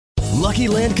Lucky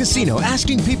Land Casino,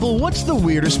 asking people, what's the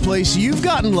weirdest place you've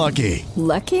gotten lucky?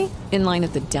 Lucky? In line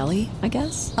at the deli, I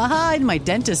guess? Aha, in my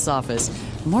dentist's office.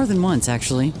 More than once,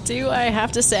 actually. Do I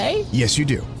have to say? Yes, you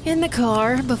do. In the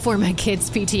car before my kids'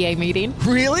 PTA meeting.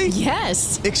 Really?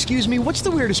 Yes. Excuse me, what's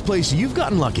the weirdest place you've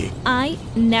gotten lucky? I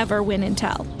never win and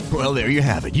tell. Well, there you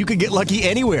have it. You can get lucky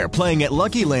anywhere, playing at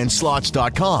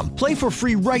LuckyLandSlots.com. Play for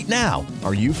free right now.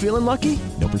 Are you feeling lucky?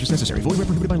 No purchase necessary. Void where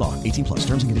prohibited by law. 18 plus.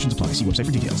 Terms and conditions apply. See website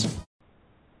for details.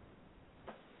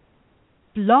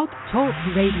 Blog Talk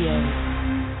Radio.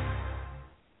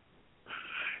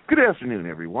 Good afternoon,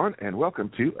 everyone, and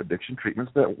welcome to Addiction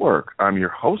Treatments That Work. I'm your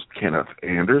host, Kenneth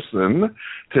Anderson.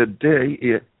 Today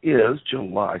it is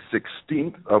July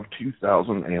 16th of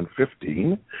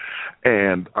 2015,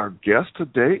 and our guest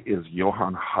today is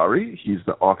Johann Hari. He's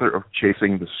the author of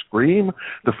Chasing the Scream,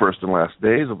 The First and Last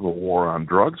Days of the War on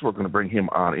Drugs. We're going to bring him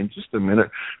on in just a minute.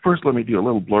 First, let me do a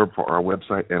little blurb for our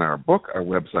website and our book. Our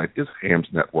website is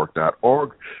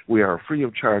hamsnetwork.org. We are a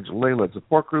free-of-charge lay-led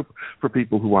support group for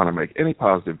people who want to make any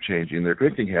positive change in their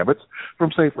drinking habits,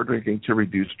 from safer drinking to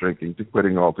reduced drinking to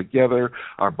quitting altogether.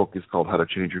 Our book is called How to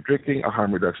Change Your Drinking, A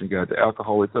Harm Reduction Guide to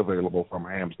Alcohol. It's available from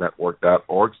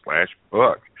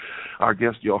hamsnetwork.org/book. Our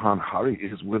guest, Johann Hari,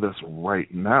 is with us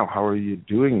right now. How are you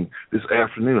doing this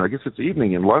afternoon? I guess it's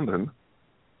evening in London.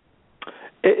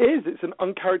 It is. It's an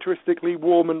uncharacteristically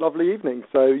warm and lovely evening.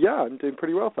 So, yeah, I'm doing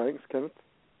pretty well, thanks, Kenneth.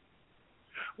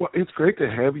 Well, it's great to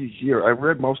have you here. I've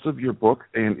read most of your book,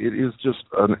 and it is just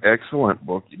an excellent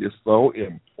book. It is so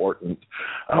important.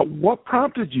 What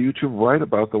prompted you to write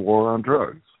about the war on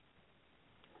drugs?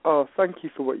 Oh, thank you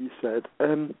for what you said.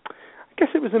 I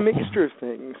guess it was a mixture of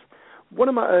things. One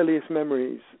of my earliest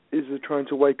memories is of trying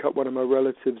to wake up one of my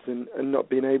relatives and not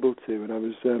being able to, and I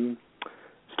was too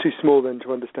small then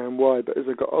to understand why, but as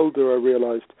I got older I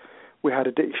realised we had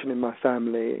addiction in my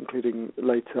family, including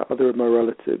later other of my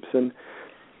relatives, and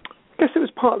I guess it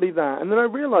was partly that. And then I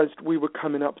realised we were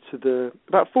coming up to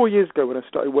about 4 years ago when I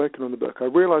started working on the book, I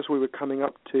realised we were coming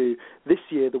up to this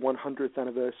year, the 100th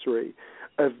anniversary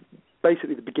of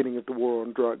basically the beginning of the war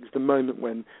on drugs, the moment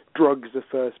when drugs are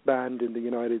first banned in the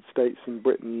United States and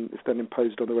Britain is then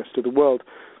imposed on the rest of the world.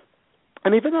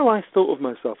 And even though I thought of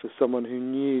myself as someone who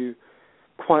knew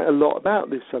quite a lot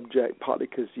about this subject, partly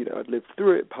because, I'd lived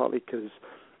through it, partly because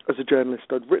as a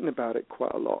journalist I'd written about it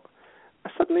quite a lot, I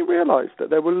suddenly realised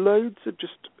that there were loads of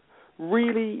just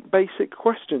really basic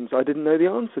questions I didn't know the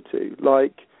answer to,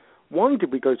 like, why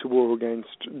did we go to war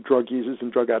against drug users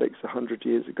and drug addicts 100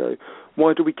 years ago?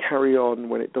 Why do we carry on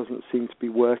when it doesn't seem to be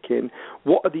working?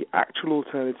 What are the actual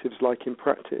alternatives like in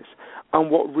practice?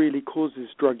 And what really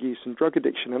causes drug use and drug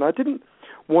addiction? And I didn't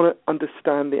want to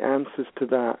understand the answers to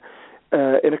that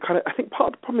in a kind of, I think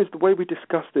part of the problem is the way we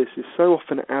discuss this is so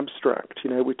often abstract.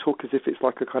 We talk as if it's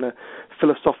like a kind of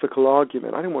philosophical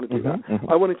argument. I didn't want to do that.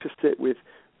 I wanted to sit with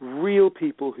real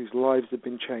people whose lives have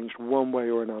been changed one way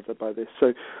or another by this.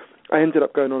 So I ended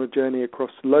up going on a journey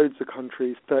across loads of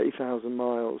countries, 30,000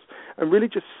 miles, and really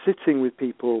just sitting with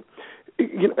people,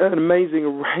 an amazing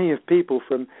array of people,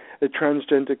 from a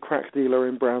transgender crack dealer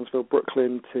in Brownsville,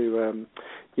 Brooklyn, to a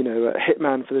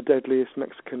hitman for the deadliest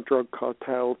Mexican drug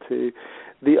cartel, to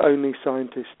the only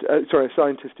scientist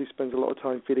who spends a lot of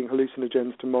time feeding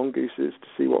hallucinogens to mongooses to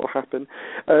see what will happen,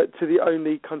 to the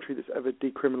only country that's ever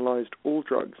decriminalized all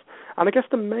drugs. And I guess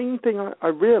the main thing I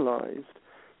realized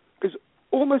is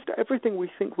almost everything we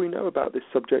think we know about this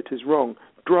subject is wrong.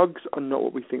 Drugs are not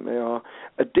what we think they are.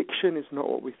 Addiction is not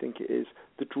what we think it is.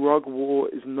 The drug war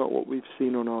is not what we've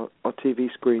seen on our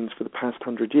TV screens for the past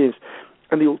 100 years.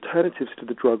 And the alternatives to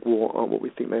the drug war aren't what we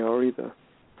think they are either.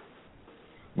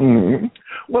 Mm-hmm.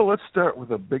 Well, let's start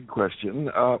with a big question.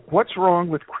 What's wrong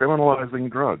with criminalizing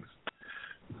drugs?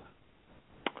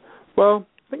 Well,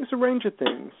 I think it's a range of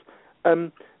things.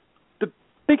 The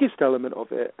biggest element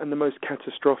of it, and the most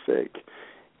catastrophic,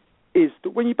 is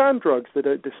that when you ban drugs, they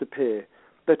don't disappear.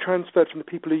 They're transferred from the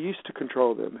people who used to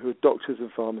control them, who are doctors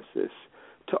and pharmacists,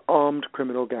 to armed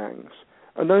criminal gangs.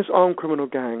 And those armed criminal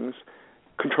gangs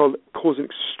cause a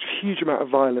huge amount of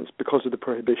violence because of the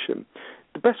prohibition.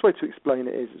 The best way to explain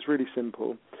it is, it's really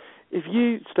simple. If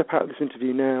you step out of this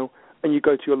interview now and you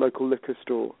go to your local liquor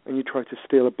store and you try to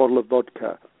steal a bottle of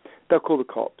vodka, they'll call the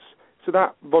cops. So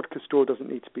that vodka store doesn't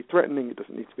need to be threatening, it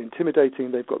doesn't need to be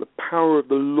intimidating, they've got the power of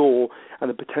the law and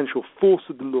the potential force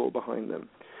of the law behind them.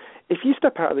 If you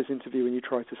step out of this interview and you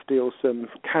try to steal some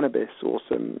cannabis or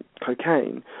some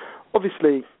cocaine,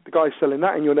 obviously the guy selling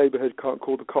that in your neighbourhood can't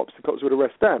call the cops would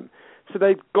arrest them. So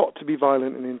they've got to be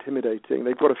violent and intimidating.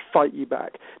 They've got to fight you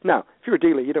back. Now, if you're a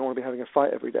dealer, you don't want to be having a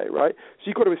fight every day, right? So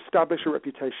you've got to establish a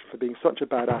reputation for being such a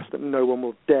badass that no one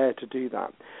will dare to do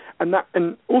that.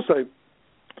 And also,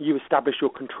 you establish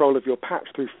your control of your patch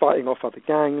through fighting off other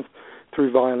gangs, through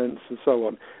violence, and so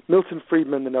on. Milton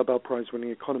Friedman, the Nobel Prize-winning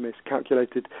economist,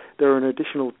 calculated there are an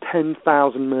additional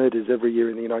 10,000 murders every year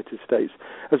in the United States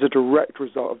as a direct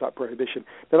result of that prohibition.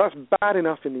 Now, that's bad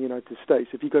enough in the United States.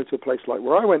 If you go to a place like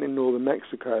where I went in northern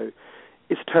Mexico,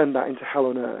 it's turned that into hell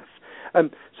on earth.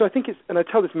 So I think it's, and I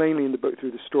tell this mainly in the book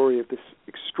through the story of this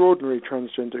extraordinary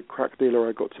transgender crack dealer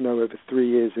I got to know over 3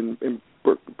 years in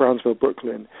Brownsville,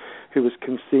 Brooklyn, who was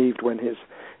conceived when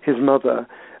his mother,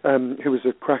 who was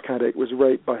a crack addict, was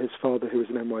raped by his father, who was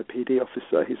an NYPD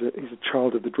officer. He's a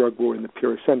child of the drug war in the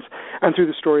purest sense. And through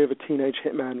the story of a teenage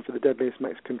hitman for the deadliest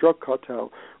Mexican drug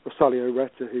cartel, Rosalio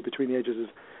Reta, who between the ages of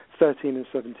 13 and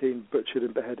 17 butchered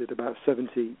and beheaded about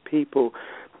 70 people.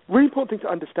 Really important thing to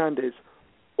understand is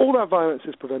all that violence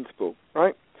is preventable,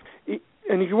 right?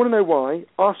 And if you want to know why,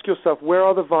 ask yourself, where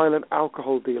are the violent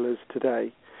alcohol dealers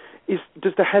today?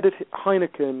 Does the head of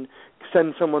Heineken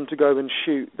send someone to go and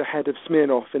shoot the head of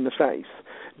Smirnoff in the face?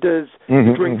 Does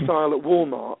the drinks aisle at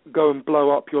Walmart go and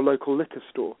blow up your local liquor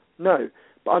store? No.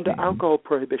 But under alcohol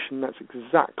prohibition, that's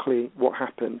exactly what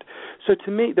happened. So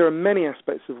to me, there are many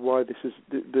aspects of why this is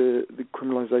the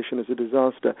criminalization is a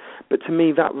disaster. But to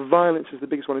me, that violence is the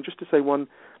biggest one. And just to say one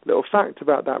little fact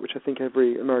about that, which I think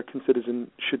every American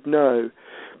citizen should know,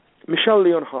 Michelle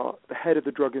Leonhardt, the head of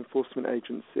the Drug Enforcement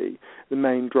Agency, the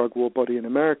main drug war body in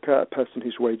America, a person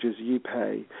whose wages you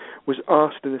pay, was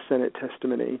asked in a Senate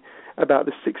testimony about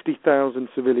the 60,000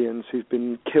 civilians who've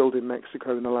been killed in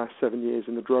Mexico in the last 7 years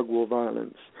in the drug war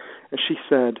violence. And she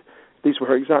said, these were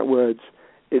her exact words,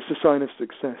 "It's a sign of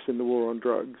success in the war on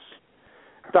drugs."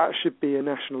 That should be a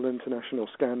national and international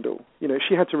scandal. You know,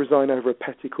 she had to resign over a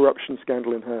petty corruption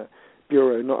scandal in her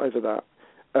bureau, not over that.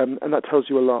 And that tells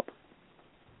you a lot.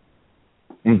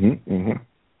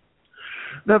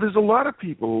 Now, there's a lot of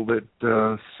people that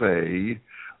say,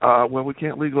 well, we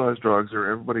can't legalize drugs or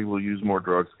everybody will use more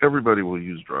drugs. Everybody will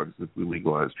use drugs if we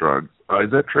legalize drugs. Is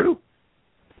that true?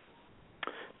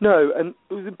 No, and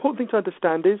the important thing to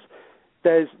understand is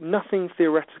there's nothing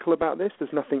theoretical about this.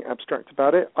 There's nothing abstract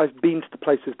about it. I've been to the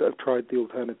places that have tried the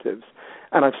alternatives,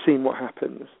 and I've seen what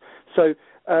happens. So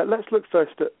let's look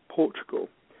first at Portugal.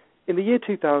 In the year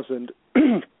 2000,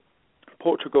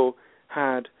 Portugal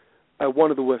had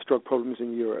one of the worst drug problems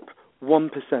in Europe.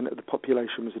 1% of the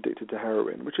population was addicted to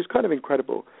heroin, which is kind of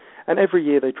incredible. And every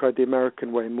year they tried the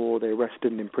American way more. They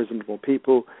arrested and imprisoned more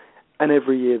people. And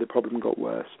every year the problem got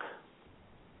worse.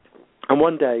 And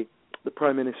one day, the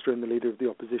Prime Minister and the leader of the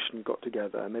opposition got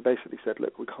together, and they basically said,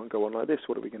 look, we can't go on like this.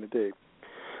 What are we going to do?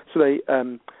 So they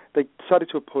decided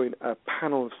to appoint a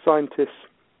panel of scientists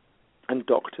and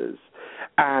doctors.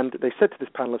 And they said to this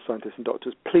panel of scientists and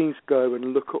doctors, please go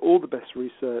and look at all the best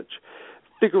research,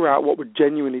 figure out what would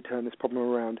genuinely turn this problem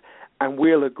around, and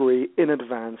we'll agree in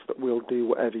advance that we'll do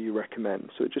whatever you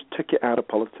recommend. So it just took it out of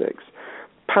politics.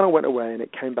 The panel went away, and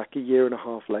it came back a year and a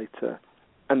half later,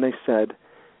 and they said,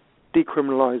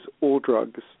 decriminalize all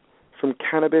drugs, from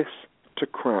cannabis to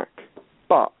crack.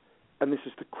 But, and this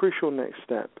is the crucial next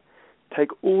step,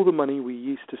 take all the money we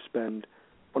used to spend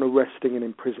on arresting and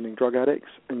imprisoning drug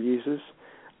addicts and users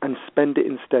and spend it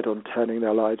instead on turning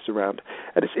their lives around.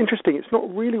 And it's interesting, it's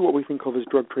not really what we think of as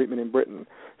drug treatment in Britain.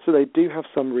 So they do have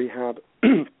some rehab,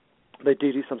 they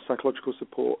do some psychological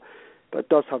support, that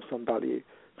does have some value.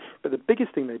 But the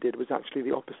biggest thing they did was actually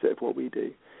the opposite of what we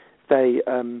do. They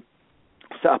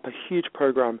set up a huge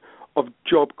program of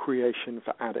job creation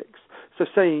for addicts. So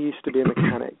say you used to be a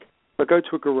mechanic, but go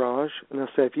to a garage and they'll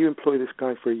say, if you employ this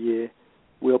guy for a year,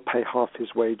 we'll pay half his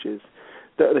wages.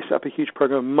 They set up a huge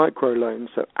program of microloans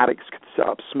so addicts could set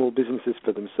up small businesses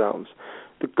for themselves.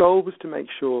 The goal was to make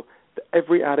sure that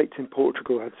every addict in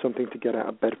Portugal had something to get out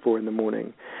of bed for in the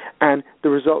morning. And the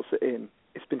results are in.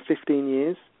 It's been 15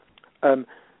 years.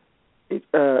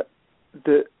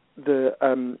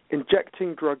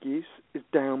 Injecting drug use is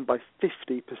down by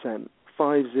 50%,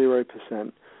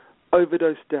 50%.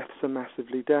 Overdose deaths are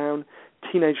massively down.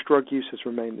 Teenage drug use has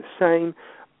remained the same.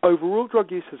 Overall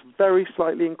drug use has very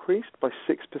slightly increased by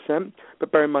 6%,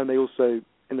 but bear in mind they also,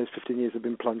 in those 15 years, have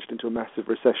been plunged into a massive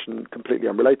recession completely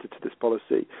unrelated to this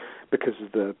policy because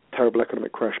of the terrible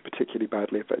economic crash particularly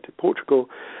badly affected Portugal.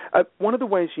 One of the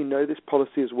ways you know this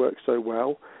policy has worked so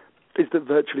well is that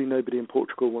virtually nobody in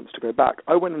Portugal wants to go back.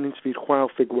 I went and interviewed João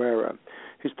Figueira,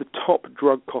 who's the top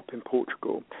drug cop in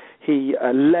Portugal. He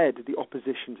led the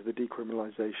opposition to the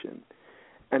decriminalization.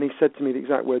 And he said to me, the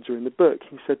exact words are in the book,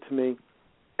 he said to me,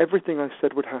 everything I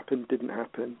said would happen didn't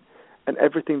happen, and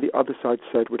everything the other side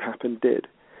said would happen did.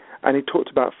 And he talked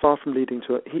about far from leading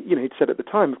to he'd said at the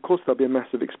time, of course there'll be a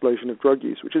massive explosion of drug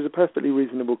use, which is a perfectly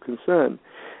reasonable concern.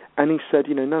 And he said,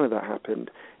 none of that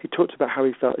happened. He talked about how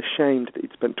he felt ashamed that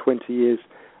he'd spent 20 years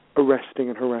arresting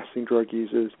and harassing drug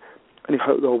users, and he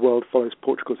hoped the whole world follows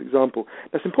Portugal's example.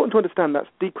 Now, it's important to understand that's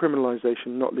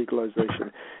decriminalization, not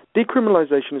legalization.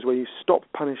 Decriminalization is where you stop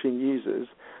punishing users,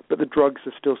 but the drugs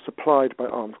are still supplied by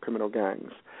armed criminal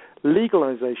gangs.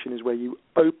 Legalization is where you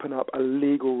open up a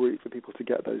legal route for people to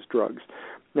get those drugs.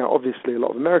 Now, obviously, a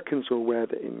lot of Americans are aware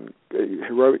that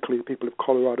heroically, the people of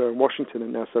Colorado and Washington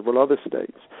and now several other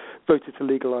states voted to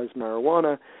legalize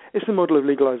marijuana. It's a model of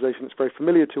legalization that's very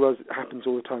familiar to us. It happens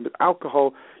all the time with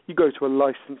alcohol. You go to a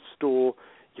licensed store,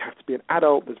 you have to be an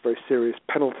adult. There's very serious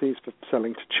penalties for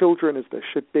selling to children, as there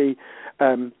should be.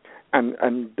 And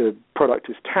the product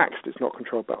is taxed. It's not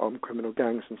controlled by armed criminal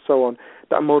gangs and so on.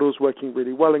 That model is working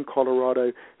really well in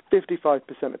Colorado. 55%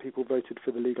 of people voted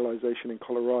for the legalization in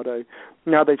Colorado.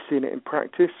 Now they've seen it in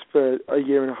practice for a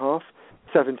year and a half.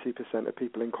 70% of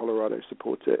people in Colorado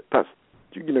support it. That's,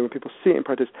 when people see it in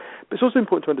practice. But it's also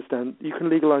important to understand you can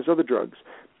legalize other drugs.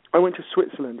 I went to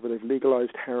Switzerland where they've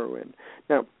legalized heroin.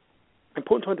 Now,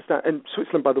 important to understand, and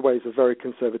Switzerland, by the way, is a very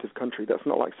conservative country. That's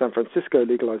not like San Francisco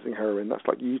legalizing heroin. That's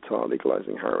like Utah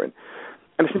legalizing heroin.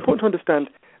 And it's important to understand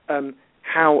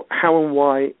how and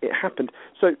why it happened.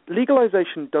 So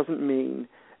legalization doesn't mean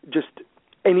just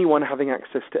anyone having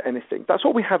access to anything. That's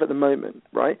what we have at the moment,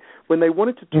 right? When they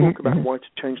wanted to talk about why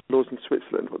to change the laws in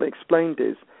Switzerland, what they explained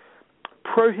is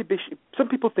prohibition. Some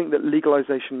people think that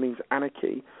legalization means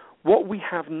anarchy. What we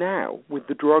have now with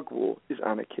the drug war is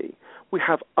anarchy. We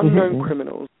have unknown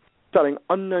criminals selling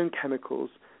unknown chemicals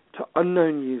to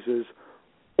unknown users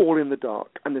all in the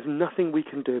dark, and there's nothing we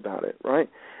can do about it, right?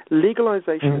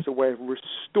 Legalization is a way of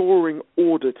restoring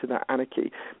order to that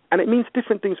anarchy, and it means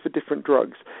different things for different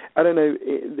drugs. I don't know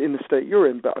in the state you're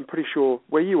in, but I'm pretty sure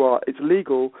where you are, it's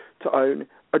legal to own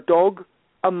a dog,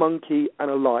 a monkey, and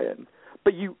a lion.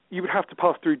 But you would have to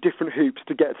pass through different hoops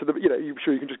to get to the, you're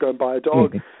sure you can just go and buy a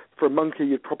dog. For a monkey,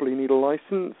 you'd probably need a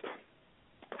license.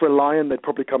 For a lion, they'd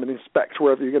probably come and inspect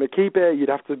wherever you're going to keep it. You'd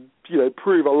have to,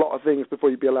 prove a lot of things before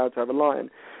you'd be allowed to have a lion.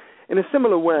 In a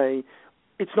similar way,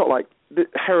 it's not like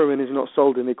heroin is not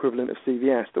sold in the equivalent of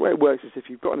CVS. The way it works is if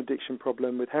you've got an addiction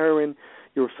problem with heroin,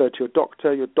 you refer to your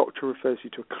doctor refers you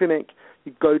to a clinic,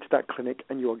 you go to that clinic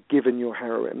and you are given your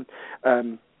heroin.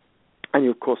 And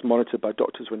you're, of course, monitored by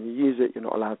doctors when you use it. You're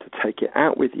not allowed to take it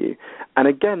out with you. And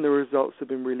again, the results have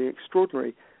been really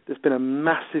extraordinary. There's been a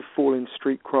massive fall in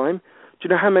street crime. Do you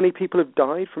know how many people have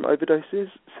died from overdoses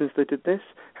since they did this?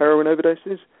 Heroin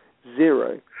overdoses?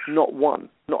 0. Not one.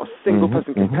 Not a single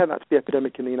person. Compare that to the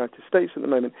epidemic in the United States at the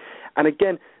moment. And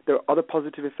again, there are other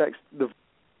positive effects.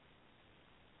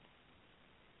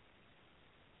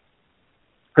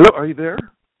 Hello, are you there?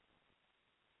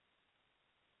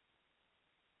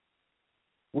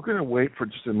 We're going to wait for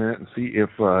just a minute and see if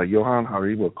Johann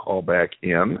Hari will call back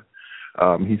in.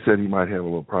 He said he might have a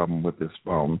little problem with his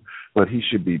phone, but he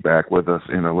should be back with us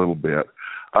in a little bit.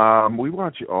 We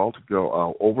want you all to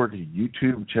go over to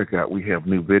YouTube. Check out, we have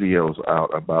new videos out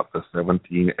about the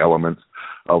 17 elements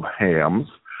of hams.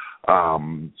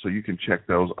 So you can check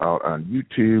those out on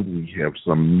YouTube. We have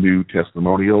some new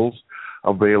testimonials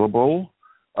available.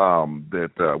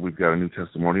 We've got a new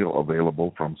testimonial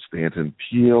available from Stanton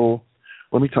Peel.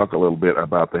 Let me talk a little bit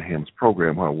about the HAMS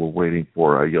program while we're waiting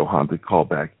for Johann to call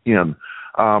back in.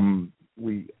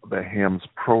 The HAMS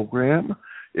program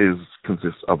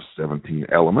consists of 17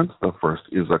 elements. The first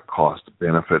is a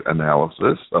cost-benefit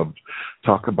analysis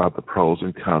talk about the pros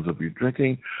and cons of your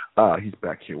drinking. He's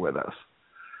back here with us.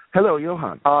 Hello,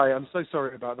 Johann. Hi, I'm so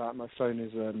sorry about that. My phone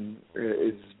is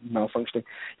malfunctioning.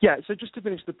 Yeah, so just to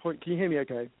finish the point, can you hear me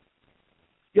okay?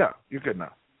 Yeah, you're good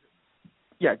now.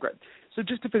 Yeah, great. So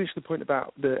just to finish the point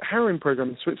about the heroin program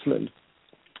in Switzerland,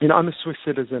 I'm a Swiss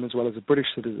citizen as well as a British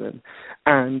citizen,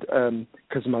 and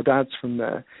because my dad's from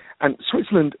there. And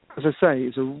Switzerland, as I say,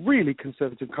 is a really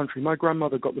conservative country. My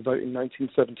grandmother got the vote in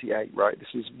 1978, right? This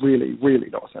is really, really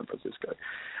not San Francisco.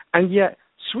 And yet,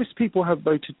 Swiss people have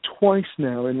voted twice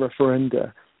now in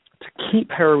referenda to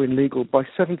keep heroin legal by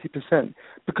 70%,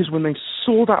 because when they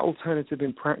saw that alternative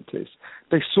in practice,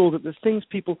 they saw that the things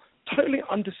people totally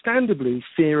understandably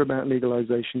fear about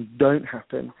legalization don't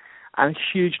happen, and a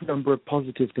huge number of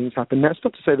positive things happen. That's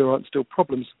not to say there aren't still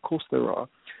problems. Of course there are,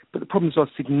 but the problems are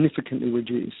significantly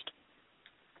reduced.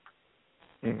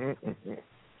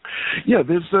 Yeah,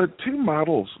 there's two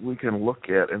models we can look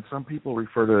at, and some people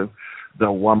refer to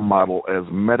the one model as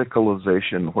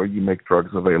medicalization, where you make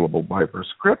drugs available by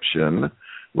prescription,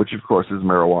 which of course is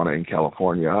marijuana in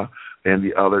California, and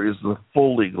the other is the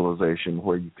full legalization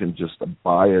where you can just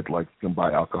buy it like you can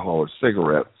buy alcohol or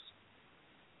cigarettes.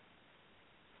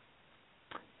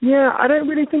 Yeah, I don't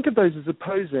really think of those as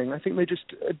opposing. I think they're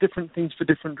just different things for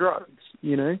different drugs,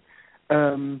 you know?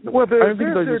 Well, I don't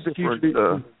think those are hugely...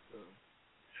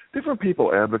 different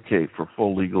people advocate for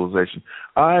full legalization.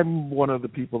 I'm one of the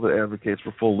people that advocates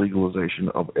for full legalization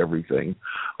of everything.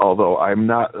 Although I'm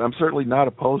certainly not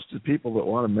opposed to people that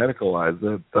want to medicalize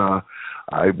it.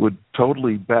 I would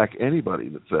totally back anybody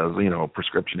that says,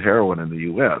 prescription heroin in the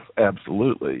U.S.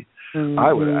 Absolutely. Mm-hmm.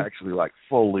 I would actually like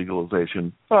full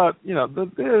legalization, but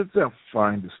it's a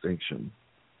fine distinction.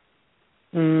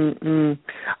 Mm-hmm.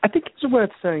 I think it's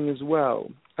worth saying as well,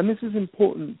 and this is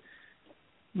important.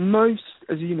 Most,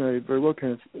 as you know very well,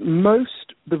 Kenneth,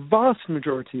 the vast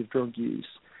majority of drug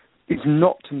use is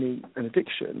not to meet an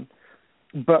addiction,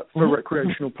 but for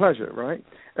recreational pleasure, right?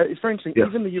 It's very interesting. Yes.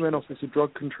 Even the UN Office of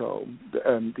Drug Control,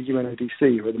 the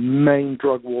UNODC, who are the main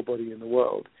drug war body in the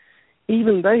world,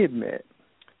 even they admit,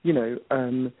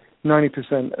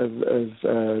 90%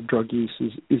 of drug use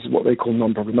is what they call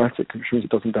non-problematic, which means it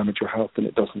doesn't damage your health and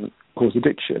it doesn't cause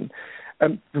addiction.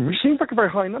 Which seems like a very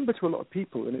high number to a lot of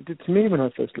people, and it did to me when I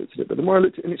first looked at it. But the more I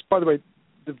looked at it, and it's, by the way,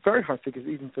 the very high figures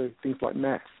even for things like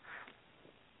meth.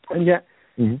 And yet,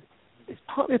 it's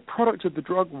partly a product of the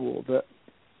drug war that,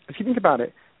 if you think about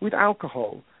it, with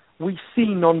alcohol, we see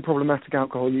non-problematic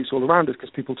alcohol use all around us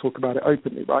because people talk about it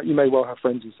openly, right? You may well have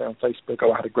friends who say on Facebook, I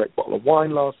had a great bottle of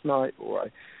wine last night, or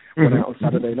I went out on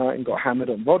Saturday night and got hammered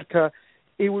on vodka.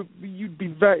 It would be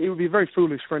a very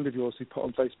foolish friend of yours who put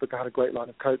on Facebook, I had a great line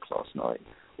of Coke last night,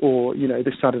 or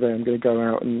this Saturday I'm going to go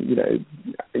out and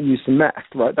use some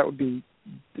meth, right? They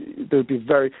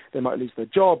might lose their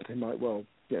job, they might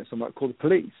some might call the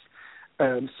police.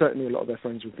 Certainly, a lot of their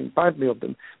friends would think badly of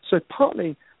them. So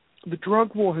partly, the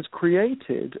drug war has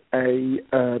created a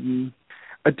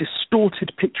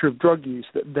distorted picture of drug use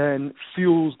that then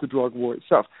fuels the drug war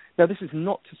itself. Now, this is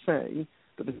not to say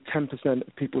that the 10%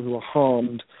 of people who are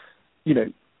harmed,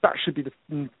 that should be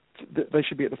they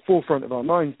should be at the forefront of our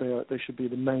minds. They should be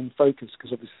the main focus,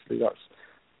 because obviously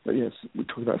we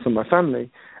talk about some of my family.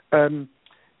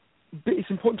 But it's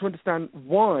important to understand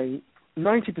why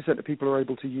 90% of people are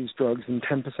able to use drugs and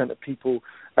 10% of people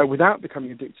without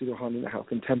becoming addicted or harming their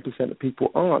health, and 10% of people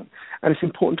aren't. And it's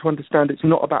important to understand it's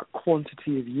not about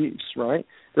quantity of use, right?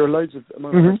 There are loads of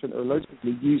people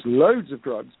who use loads of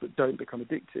drugs but don't become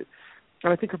addicted.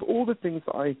 And I think of all the things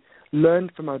that I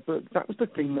learned from my book, that was the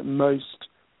thing that most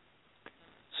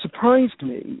surprised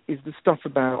me, is the stuff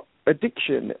about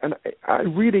addiction. And if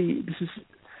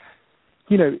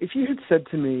you had said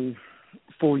to me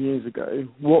 4 years ago,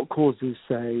 what causes,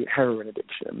 say, heroin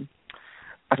addiction,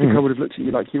 I think I would have looked at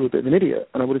you like you were a bit of an idiot,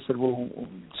 and I would have said, well,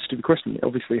 stupid question.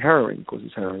 Obviously, heroin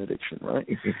causes heroin addiction, right?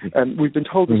 And we've been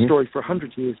told the story for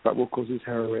 100 years about what causes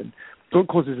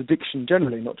addiction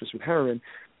generally, not just with heroin,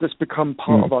 that's become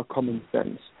part of our common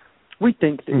sense. We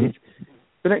think that if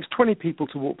the next 20 people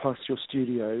to walk past your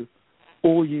studio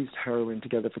all used heroin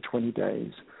together for 20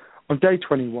 days, on day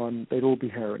 21, they'd all be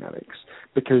heroin addicts,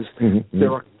 because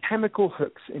there are chemical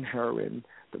hooks in heroin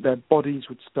that their bodies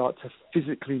would start to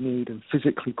physically need and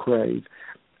physically crave,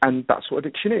 and that's what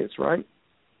addiction is, right?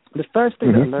 The first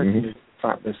thing that alerted me to the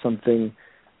fact there's something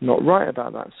not right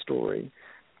about that story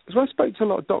is when I spoke to a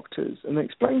lot of doctors, and they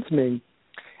explained to me,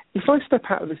 if I step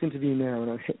out of this interview now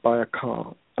and I'm hit by a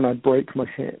car and I break my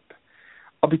hip,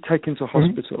 I'll be taken to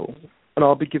hospital and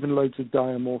I'll be given loads of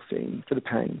diamorphine for the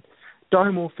pain.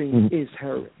 Diamorphine is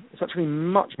heroin. It's actually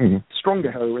much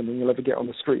stronger heroin than you'll ever get on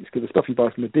the streets, because the stuff you buy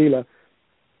from the dealer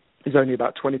is only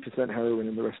about 20% heroin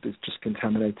and the rest is just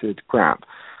contaminated crap.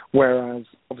 Whereas,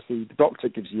 obviously, the doctor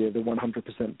gives you the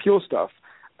 100% pure stuff.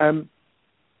 And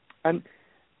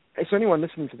so anyone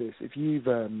listening to this, if you've,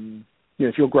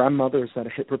 if your grandmother has had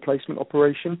a hip replacement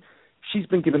operation, she's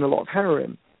been given a lot of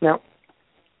heroin. Now,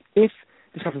 if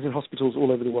this happens in hospitals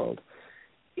all over the world,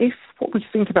 if what we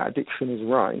think about addiction is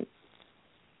right,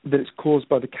 that it's caused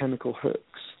by the chemical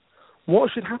hooks,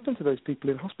 what should happen to those people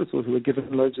in hospital who are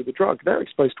given loads of the drug? They're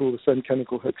exposed to all the same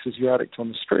chemical hooks as your addict on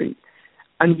the street.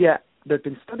 And yet, there have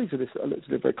been studies of this that I looked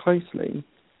at it very closely.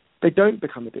 They don't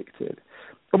become addicted.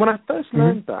 And when I first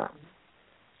learned that,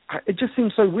 it just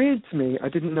seemed so weird to me. I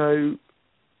didn't know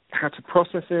how to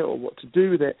process it or what to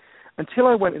do with it until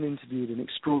I went and interviewed an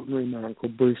extraordinary man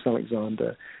called Bruce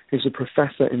Alexander, who's a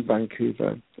professor in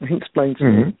Vancouver. And he explained to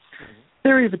me, the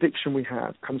theory of addiction we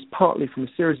have comes partly from a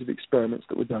series of experiments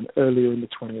that were done earlier in the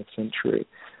 20th century.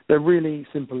 They're really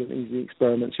simple and easy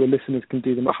experiments. Your listeners can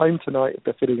do them at home tonight if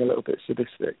they're feeling a little bit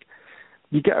sadistic.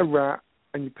 You get a rat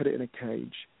and you put it in a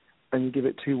cage. and you give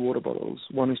it 2 water bottles.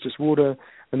 One is just water,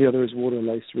 and the other is water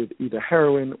laced with either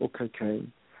heroin or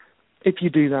cocaine. If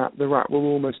you do that, the rat will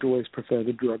almost always prefer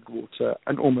the drugged water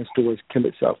and almost always kill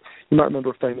itself. You might remember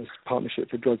a famous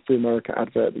Partnership for Drug Free America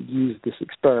advert that used this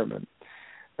experiment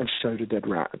and showed a dead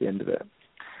rat at the end of it.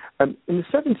 In the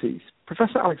 70s,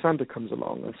 Professor Alexander comes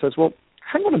along and says, well,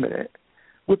 hang on a minute.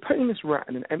 We're putting this rat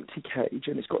in an empty cage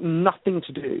and it's got nothing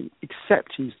to do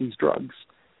except use these drugs.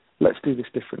 Let's do this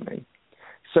differently.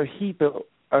 So he built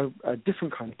a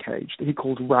different kind of cage that he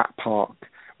called Rat Park,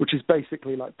 which is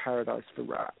basically like paradise for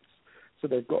rats. So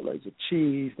they've got loads of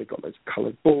cheese, they've got loads of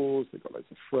coloured balls, they've got loads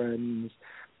of friends,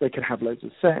 they can have loads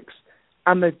of sex,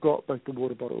 and they've got both the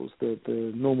water bottles,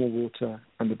 the normal water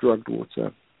and the drugged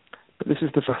water. But this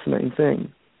is the fascinating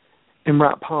thing. In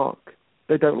Rat Park,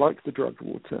 they don't like the drugged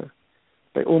water.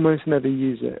 They almost never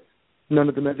use it. None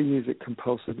of them ever use it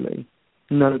compulsively.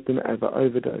 None of them ever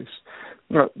overdose.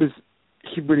 Now, there's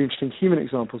really interesting human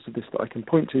examples of this that I can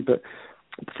point to, but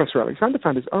Professor Alexander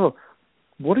found is,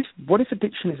 what if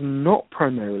addiction is not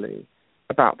primarily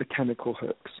about the chemical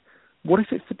hooks? What if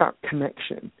it's about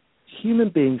connection? Human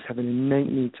beings have an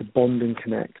innate need to bond and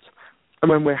connect.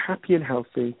 And when we're happy and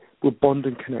healthy, we'll bond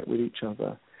and connect with each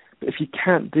other. But if you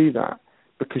can't do that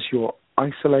because you're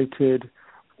isolated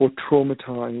or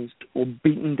traumatized or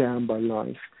beaten down by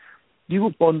life, you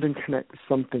will bond and connect with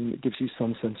something that gives you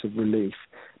some sense of relief.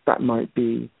 That might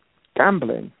be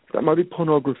gambling. That might be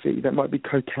pornography. That might be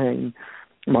cocaine.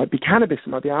 It might be cannabis, it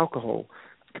might be alcohol,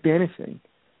 it could be anything.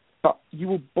 But you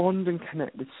will bond and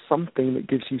connect with something that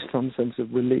gives you some sense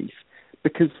of relief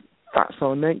because that's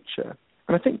our nature.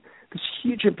 And I think there's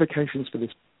huge implications for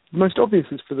this. The most obvious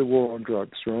is for the war on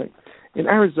drugs, right? In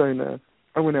Arizona,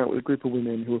 I went out with a group of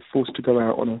women who were forced to go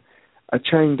out on a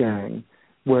chain gang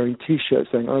wearing T-shirts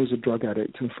saying I was a drug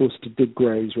addict and forced to dig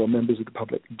graves while members of the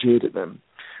public jeered at them.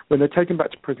 When they're taken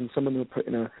back to prison, some of them were put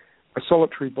in a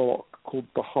solitary block called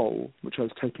The Hole, which I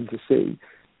was taken to see,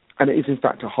 and it is in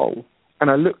fact a hole. And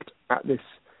I looked at these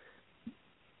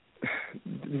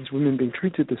women being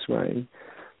treated this way,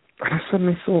 and I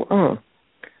suddenly thought,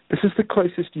 this is the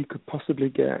closest you could possibly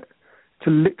get to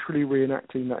literally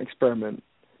reenacting that experiment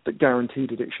that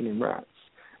guaranteed addiction in rats.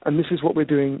 And this is what we're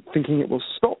doing, thinking it will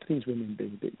stop these women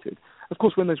being addicted. Of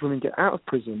course, when those women get out of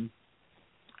prison,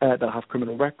 they'll have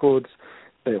criminal records.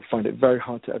 They'll find it very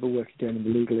hard to ever work again in the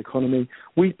legal economy.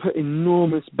 We put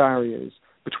enormous barriers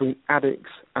between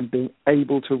addicts and being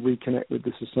able to reconnect with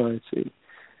the society.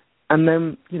 And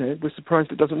then, we're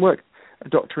surprised it doesn't work. A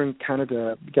doctor in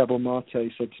Canada, Gabor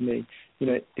Mate, said to me,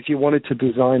 if you wanted to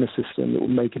design a system that would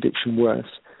make addiction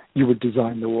worse, you would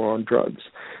design the war on drugs.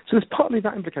 So there's partly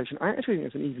that implication. I actually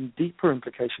think there's an even deeper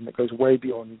implication that goes way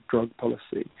beyond drug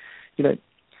policy.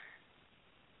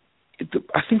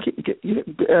 I think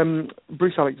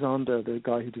Bruce Alexander, the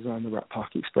guy who designed the Rat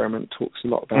Park experiment, talks a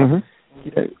lot about,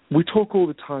 we talk all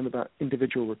the time about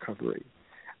individual recovery,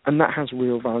 and that has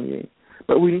real value.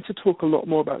 But we need to talk a lot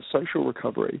more about social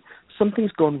recovery.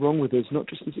 Something's gone wrong with us, not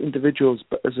just as individuals,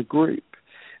 but as a group.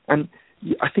 And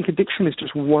I think addiction is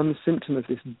just one symptom of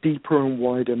this deeper and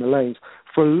wider malaise.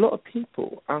 For a lot of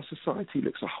people, our society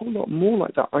looks a whole lot more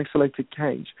like that isolated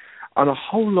cage and a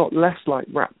whole lot less like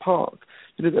Rat Park.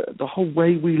 The whole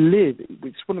way we live,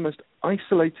 it's one of the most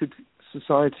isolated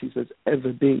societies there's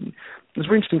ever been. There's a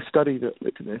very interesting study that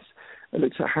looked at this. It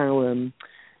looked at how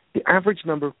the average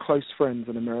number of close friends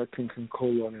an American can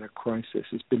call on in a crisis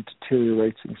has been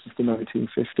deteriorating since the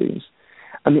 1950s.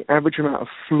 And the average amount of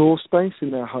floor space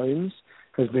in their homes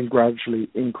has been gradually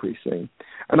increasing.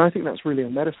 And I think that's really a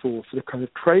metaphor for the kind of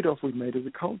trade-off we've made as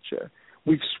a culture.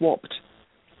 We've swapped,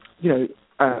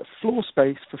 floor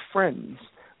space for friends.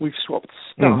 We've swapped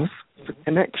stuff for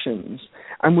connections.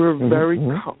 And we're a very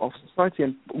cut-off society.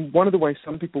 And one of the ways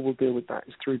some people will deal with that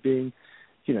is through being,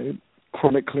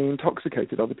 chronically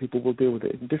intoxicated. Other people will deal with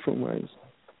it in different ways.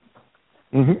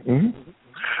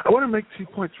 I want to make 2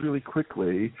 points really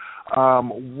quickly.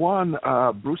 One,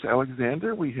 Bruce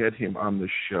Alexander, we had him on the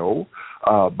show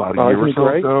about a year or so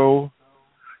ago.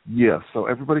 Yes, so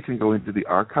everybody can go into the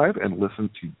archive and listen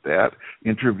to that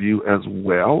interview as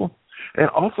well. And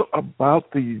also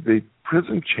about the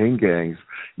prison chain gangs.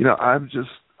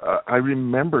 I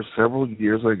remember several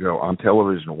years ago on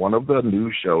television, one of the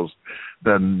news shows,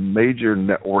 the major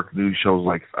network news shows,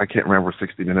 like I can't remember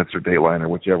 60 Minutes or Dateline or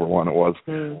whichever one it was.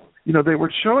 They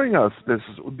were showing us this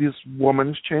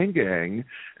woman's chain gang,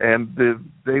 and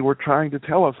they were trying to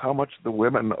tell us how much the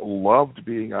women loved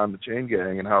being on the chain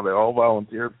gang and how they all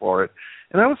volunteered for it.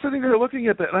 And I was sitting there looking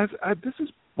at that, and I this is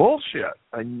bullshit.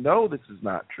 I know this is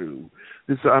not true.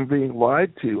 I'm being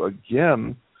lied to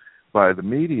again by the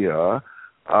media.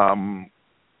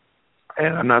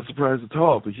 And I'm not surprised at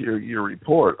all to hear your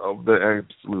report of the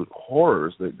absolute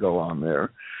horrors that go on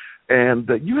there. And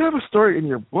you have a story in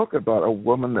your book about a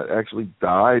woman that actually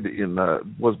died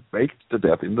was baked to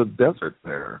death in the desert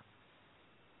there.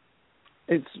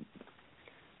 It's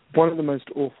one of the most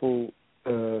awful,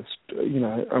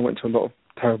 I went to a lot of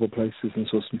terrible places and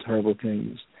saw some terrible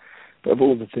things. But of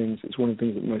all the things, it's one of the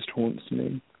things that most haunts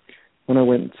me. When I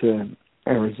went to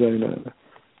Arizona,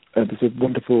 there's a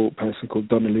wonderful person called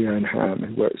Donna Leanne Ham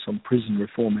who works on prison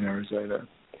reform in Arizona.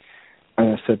 And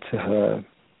I said to her,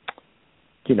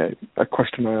 a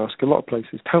question I ask a lot of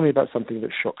places, tell me about something that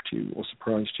shocked you or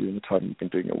surprised you in the time you've been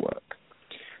doing your work.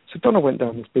 So Donna went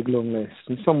down this big long list,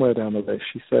 and somewhere down the list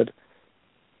she said,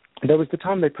 there was the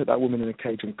time they put that woman in a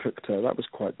cage and cooked her. That was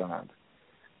quite bad.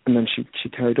 And then she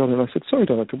carried on, and I said, sorry,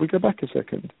 Donna, could we go back a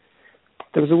second?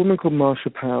 There was a woman called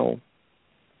Marsha Powell.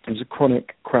 She was a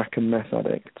chronic crack and meth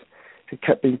addict who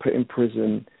kept being put in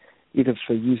prison either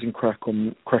for using crack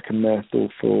and meth or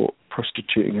for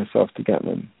prostituting herself to get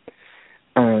them.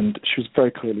 And she was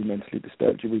very clearly mentally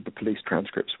disturbed. You read the police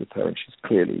transcripts with her, and she's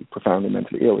clearly profoundly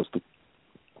mentally ill,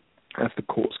 as the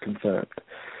courts confirmed,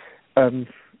 and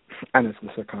as the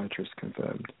psychiatrist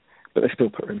confirmed. But they still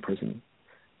put her in prison.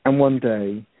 And one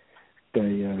day,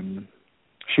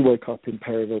 she woke up in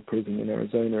Perryville prison in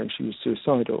Arizona, and she was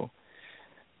suicidal.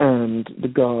 And the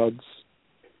guards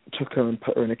took her and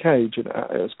put her in a cage. And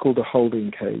it was called a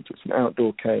holding cage. It's an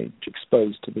outdoor cage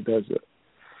exposed to the desert.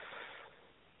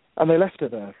 And they left her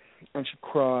there. And she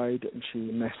cried, and she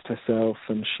messed herself,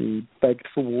 and she begged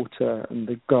for water, and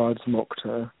the guards mocked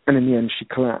her. And in the end, she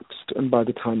collapsed. And by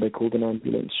the time they called an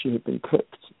ambulance, she had been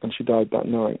cooked, and she died that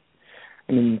night.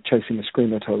 And in Chasing the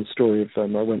Scream, I told the story of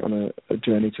I went on a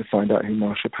journey to find out who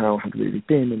Marsha Powell had really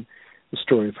been, and the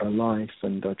story of her life,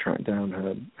 and I tracked down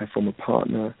her former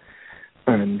partner.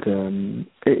 And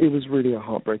it was really a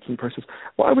heartbreaking process.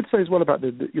 What I would say as well about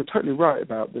you're totally right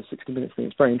about the 60 Minutes thing.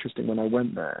 It's very interesting when I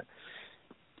went there.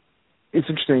 It's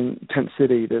interesting, Tent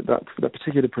City, that for that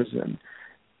particular prison,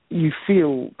 you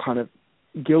feel kind of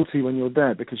guilty when you're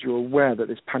there because you're aware that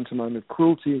this pantomime of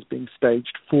cruelty is being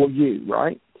staged for you,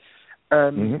 right?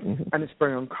 And it's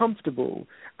very uncomfortable.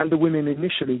 And the women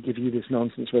initially give you this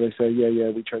nonsense where they say, yeah,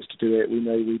 we chose to do it, we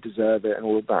know we deserve it, and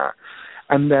all of that.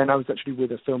 And then I was actually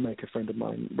with a filmmaker friend of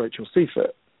mine, Rachel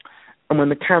Seifert. And when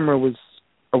the camera was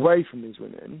away from these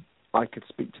women, I could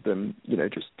speak to them,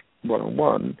 just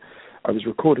one-on-one. I was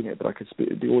recording it, but I could speak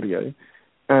the audio.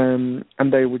 And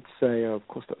they would say, of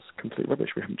course, that's complete rubbish.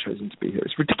 We haven't chosen to be here.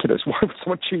 It's ridiculous. Why would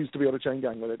someone choose to be on a chain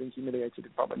gang where they're being humiliated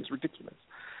in public? It's ridiculous.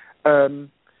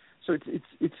 So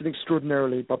it's an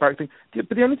extraordinarily barbaric thing. But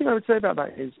the only thing I would say about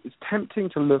that is it's tempting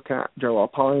to look at Joe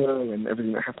Arpaio and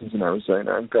everything that happens in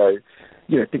Arizona and go,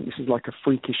 think this is like a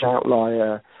freakish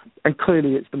outlier. And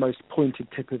clearly it's the most pointed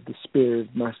tip of the spear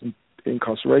of mass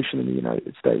incarceration in the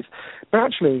United States. But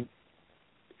actually,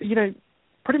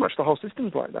 pretty much the whole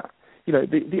system's like that.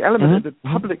 The element of the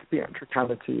public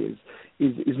theatricality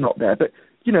is not there. But,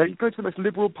 you go to the most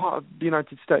liberal part of the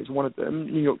United States, one of them,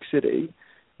 New York City,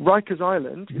 Rikers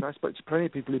Island, I spoke to plenty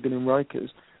of people who've been in Rikers.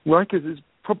 Rikers is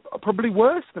probably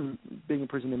worse than being in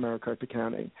prison in Maricopa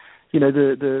County.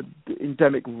 The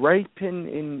endemic rape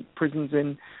in prisons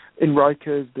in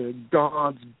Rikers, the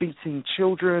guards beating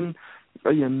children,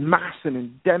 mass and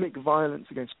endemic violence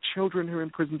against children who are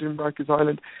imprisoned in Rikers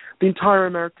Island. The entire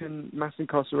American mass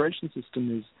incarceration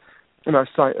system is, and I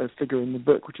cite a figure in the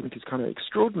book which I think is kind of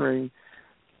extraordinary.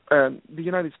 The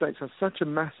United States has such a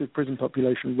massive prison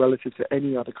population relative to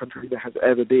any other country there has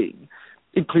ever been,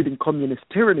 including communist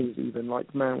tyrannies even,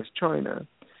 like Maoist China.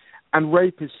 And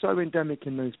rape is so endemic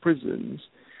in those prisons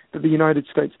that the United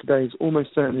States today is almost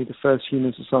certainly the first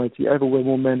human society ever where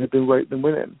more men have been raped than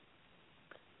women.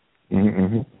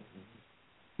 And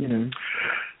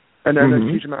then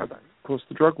a huge amount of that, of course,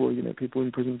 the drug war, people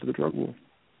in prison for the drug war.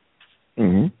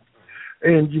 And,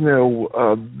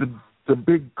 the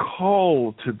big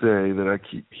call today that I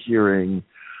keep hearing,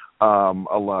 a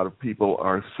lot of people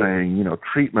are saying,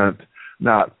 treatment,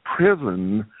 not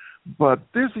prison, but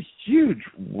there's a huge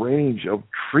range of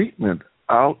treatment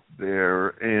out there.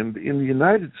 And in the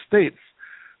United States,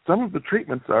 some of the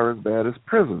treatments are as bad as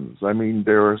prisons. I mean,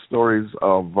 there are stories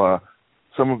of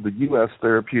some of the U.S.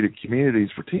 therapeutic communities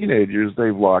for teenagers.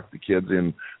 They've locked the kids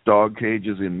in dog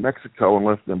cages in Mexico and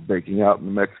left them baking out in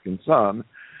the Mexican sun.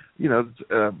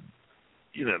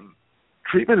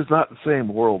 Treatment is not the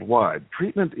same worldwide.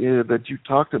 Treatment that you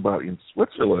talked about in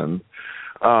Switzerland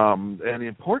and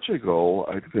in Portugal,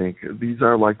 I think, these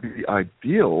are like the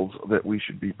ideals that we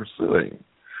should be pursuing.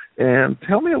 And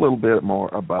tell me a little bit more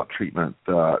about treatment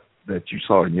that you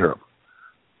saw in Europe.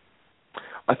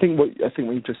 I think what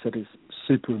you just said is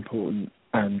super important,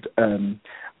 and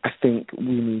I think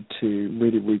we need to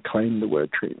really reclaim the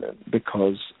word treatment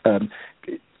because,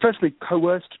 firstly,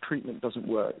 coerced treatment doesn't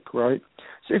work, right?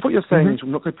 So if what you're saying is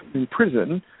I'm not going to put you in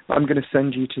prison, I'm not going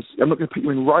to put you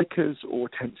in Rikers or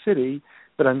Tent City,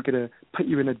 but I'm going to put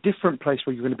you in a different place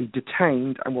where you're going to be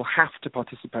detained and will have to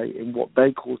participate in what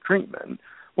they call treatment,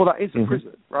 well, that is a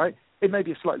prison, right? It may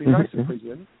be a slightly nicer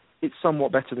prison. It's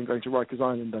somewhat better than going to Rikers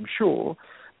Island, I'm sure,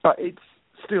 but it's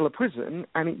still a prison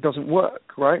and it doesn't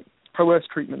work, right? Coerced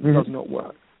treatment does not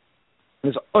work.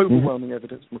 There's overwhelming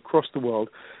evidence from across the world.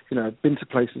 You know, I've been to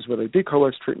places where they do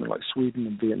coerced treatment like Sweden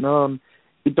and Vietnam.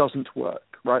 It doesn't work,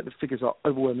 right? The figures are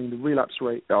overwhelming. The relapse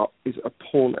rate is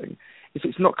appalling. If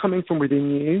it's not coming from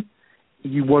within you,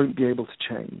 you won't be able to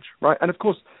change, right? And, of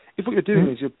course, if what you're doing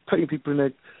is you're putting people in a...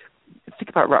 Think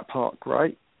about Rat Park,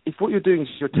 right? If what you're doing is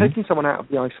you're taking someone out of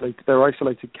their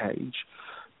isolated cage,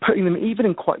 putting them even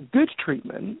in quite good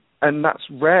treatment, and that's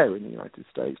rare in the United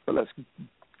States, but let's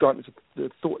go into the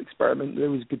thought experiment,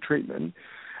 there is good treatment,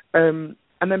 and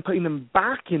then putting them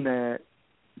back in their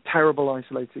terrible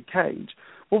isolated cage.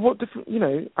 Well, what different,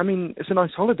 I mean, it's a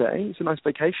nice holiday, it's a nice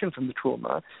vacation from the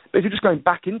trauma, but if you're just going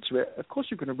back into it, of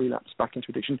course you're going to relapse back into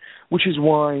addiction, which is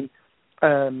why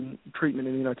treatment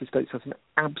in the United States has an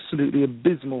absolutely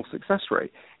abysmal success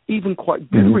rate. Even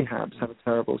quite good rehabs have a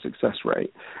terrible success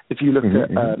rate. If you look at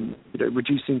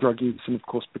reducing drug use and, of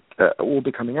course, all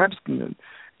becoming abstinent,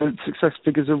 the success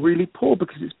figures are really poor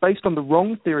because it's based on the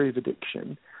wrong theory of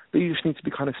addiction, that you just need to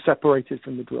be kind of separated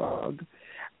from the drug,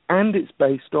 and it's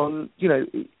based on,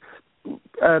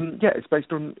 it's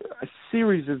based on a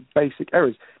series of basic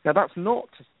errors. Now, none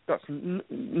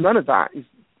of that is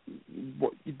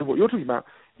what you're talking about.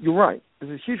 You're right.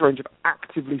 There's a huge range of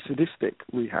actively sadistic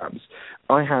rehabs.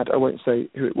 I won't say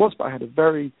who it was, but I had a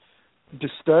very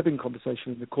disturbing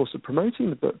conversation in the course of promoting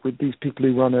the book with these people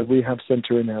who run a rehab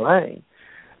center in LA,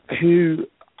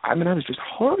 I was just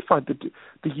horrified.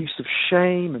 The use of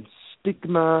shame and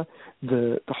stigma,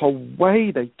 the whole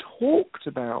way they talked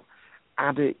about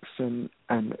addicts and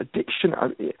addiction,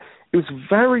 it was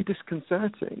very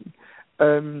disconcerting.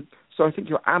 So I think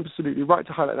you're absolutely right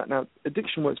to highlight that. Now,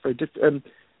 addiction works very different.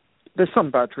 There's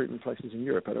some bad treatment places in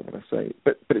Europe, I don't want to say,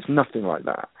 but it's nothing like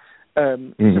that. So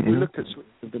if we look at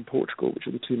Switzerland and Portugal, which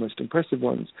are the two most impressive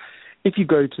ones, if you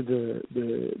go to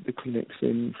the clinics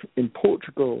in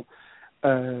Portugal, I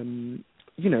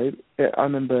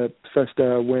remember the first day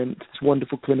I went to this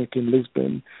wonderful clinic in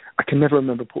Lisbon. I can never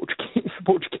remember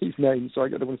Portuguese names, so I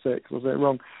don't want to say it because I'll say it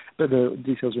wrong, but the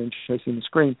details are interesting on the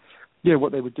screen. Yeah,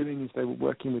 what they were doing is they were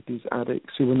working with these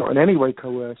addicts who were not in any way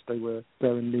coerced. They were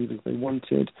there and leave as they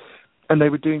wanted. And they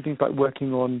were doing things like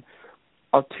working on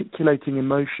articulating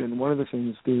emotion. One of the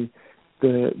things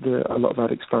a lot of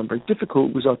addicts found very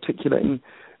difficult was articulating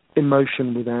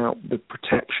emotion without the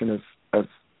protection of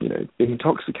being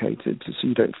intoxicated, so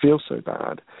you don't feel so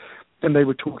bad. And they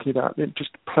were talking about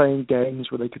just playing games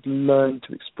where they could learn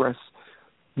to express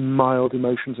mild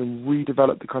emotions and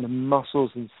redevelop the kind of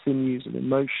muscles and sinews of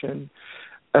emotion.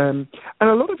 And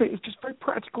a lot of it is just very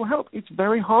practical help. It's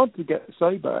very hard to get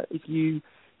sober if you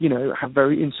have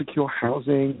very insecure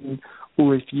housing,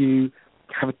 or if you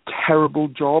have a terrible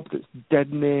job that's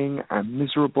deadening and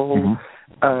miserable.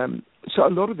 So a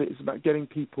lot of it is about getting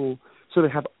people so they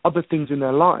have other things in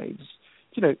their lives,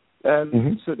 so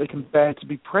that they can bear to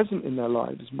be present in their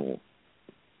lives more.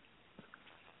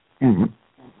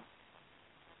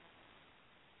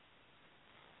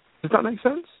 Does that make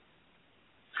sense?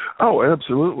 Oh,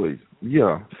 absolutely.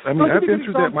 Yeah. I mean, I've been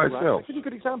through that myself. Right? I'll give you a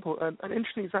good example. An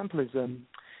interesting example is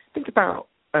think about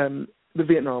the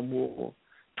Vietnam War.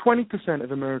 20%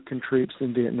 of American troops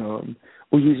in Vietnam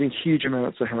were using huge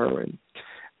amounts of heroin.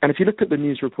 And if you look at the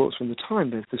news reports from the time,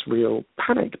 there's this real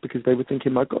panic because they were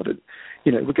thinking, my God,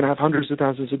 we're going to have hundreds of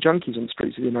thousands of junkies on the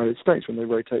streets of the United States when they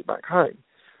rotate back home.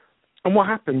 And what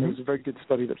happened, there was a very good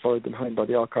study that followed them home by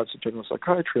the Archives of General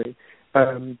Psychiatry.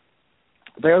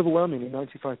 They overwhelmingly,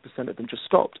 95% of them just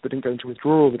stopped. They didn't go into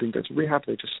withdrawal, they didn't go to rehab,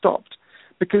 they just stopped.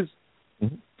 Because,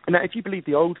 now if you believe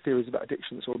the old theories about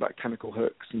addiction, it's all about chemical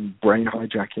hooks and brain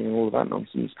hijacking and all of that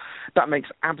nonsense, that makes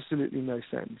absolutely no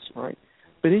sense, right?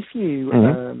 But if you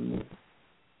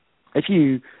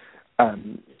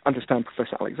understand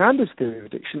Professor Alexander's theory of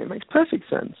addiction, it makes perfect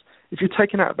sense. If you're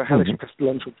taken out of a hellish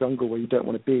pestilential jungle where you don't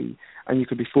want to be, and you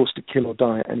could be forced to kill or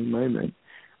die at any moment,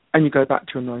 and you go back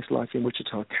to a nice life in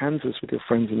Wichita, Kansas with your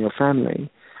friends and your family,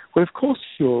 well, of course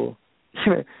you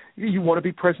want to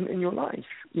be present in your life,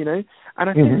 And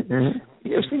I think, I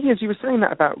was thinking as you were saying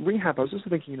that about rehab, I was also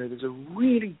thinking, there's a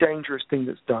really dangerous thing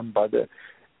that's done by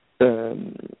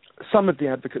some of the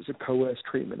advocates of coerced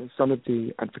treatment and some of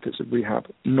the advocates of rehab,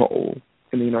 not all,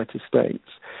 in the United States,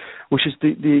 which is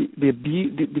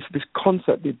this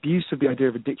concept, the abuse of the idea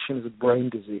of addiction as a brain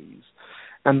disease,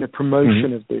 and the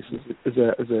promotion of this as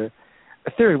a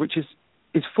theory, which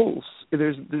is false.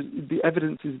 The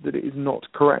evidence is that it is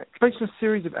not correct. Based on a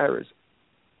series of errors,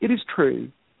 it is true,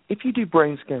 if you do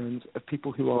brain scans of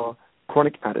people who are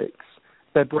chronic addicts,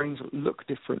 their brains look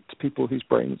different to people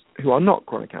who are not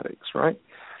chronic addicts, right?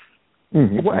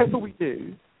 Whatever we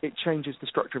do, it changes the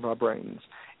structure of our brains.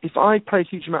 If I play a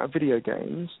huge amount of video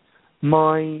games,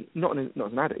 not as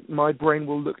an addict, my brain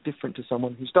will look different to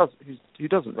someone who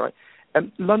doesn't, right?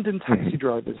 London taxi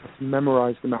drivers have to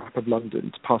memorize the map of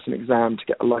London to pass an exam to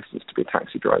get a license to be a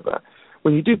taxi driver.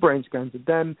 When you do brain scans of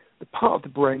them, the part of the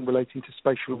brain relating to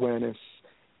spatial awareness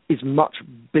is much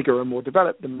bigger and more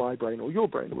developed than my brain or your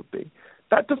brain would be.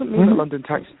 That doesn't mean that London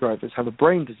taxi drivers have a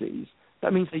brain disease.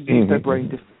 That means they use their brain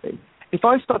differently. If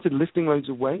I started lifting loads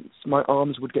of weights, my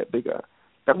arms would get bigger.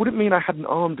 That wouldn't mean I had an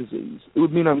arm disease. It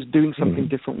would mean I was doing something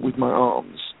different with my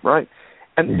arms, right?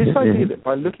 And this idea that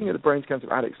by looking at the brain scans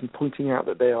of addicts and pointing out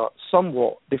that they are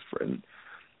somewhat different,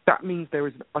 that means there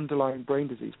is an underlying brain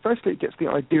disease. Firstly, it gets the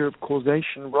idea of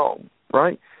causation wrong,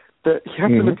 right? That you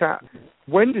have to look at,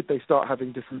 when did they start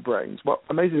having different brains? Well,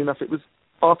 amazingly enough, it was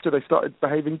after they started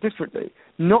behaving differently,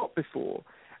 not before.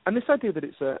 And this idea that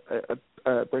it's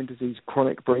a brain disease,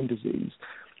 chronic brain disease,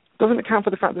 doesn't account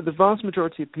for the fact that the vast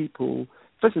majority of people,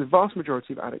 firstly, the vast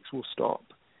majority of addicts will stop,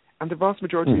 and the vast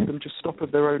majority of them just stop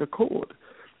of their own accord.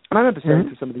 And I remember saying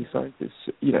to some of these scientists,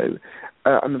 I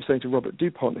remember saying to Robert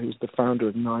DuPont, who's the founder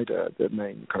of NIDA, the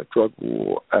main kind of drug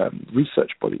war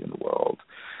research body in the world,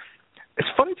 it's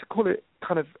funny to call it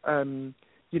kind of,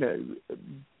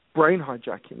 brain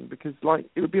hijacking, because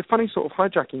it would be a funny sort of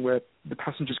hijacking where the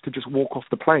passengers could just walk off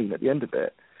the plane at the end of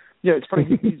it. It's funny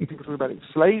people talk about it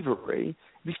slavery.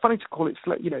 It'd be funny to call it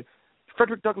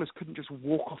Frederick Douglass couldn't just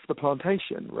walk off the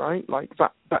plantation, right?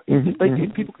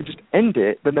 If people could just end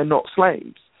it, then they're not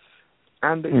slaves.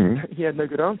 And he had no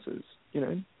good answers,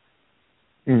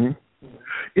 In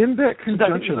that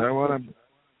conjunction, I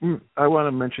want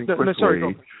to mention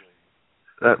quickly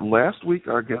that last week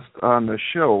our guest on the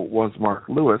show was Mark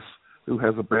Lewis, who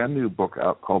has a brand new book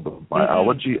out called The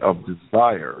Biology of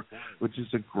Desire, which is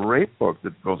a great book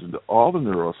that goes into all the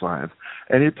neuroscience,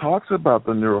 and it talks about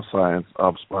the neuroscience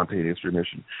of spontaneous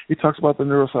remission. It talks about the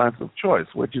neuroscience of choice,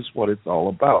 which is what it's all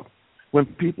about. When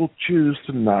people choose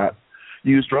to not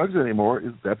use drugs anymore,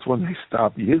 that's when they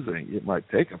stop using. It might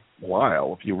take a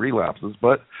while, a few relapses,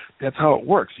 but that's how it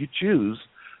works. You choose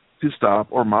to stop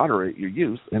or moderate your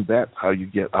use, and that's how you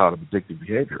get out of addictive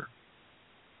behavior.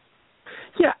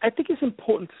 Yeah, I think it's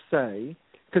important to say,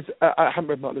 because I haven't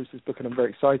read Mark Lewis's book and I'm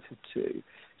very excited to,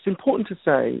 it's important to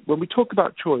say, when we talk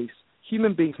about choice,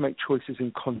 human beings make choices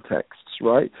in contexts,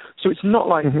 right? So it's not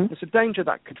like there's a danger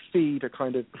that could feed a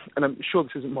kind of, and I'm sure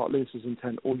this isn't Mark Lewis's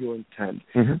intent or your intent,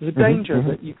 there's a danger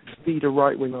that you could feed a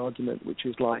right-wing argument, which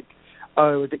is like,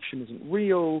 oh, addiction isn't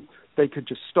real, they could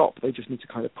just stop, they just need to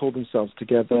kind of pull themselves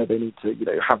together, they need to,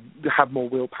 have more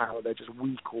willpower, they're just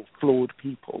weak or flawed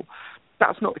people.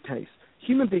 That's not the case.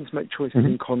 Human beings make choices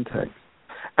in context,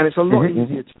 and it's a lot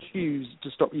easier to choose to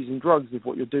stop using drugs if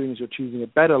what you're doing is you're choosing a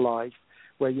better life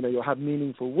where, you'll have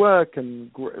meaningful work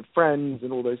and friends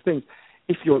and all those things.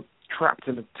 If you're trapped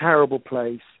in a terrible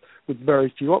place with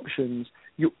very few options,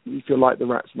 if you're like the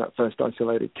rats in that first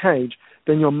isolated cage,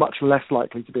 then you're much less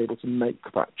likely to be able to make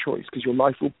that choice because your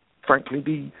life will, frankly,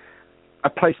 be a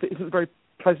place that isn't very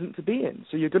pleasant to be in.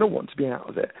 So you're going to want to be out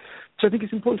of it. So I think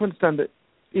it's important to understand that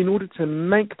in order to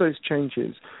make those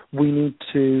changes, we need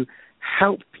to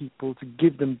help people to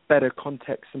give them better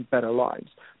contexts and better lives.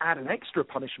 Add an extra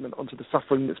punishment onto the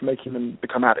suffering that's making them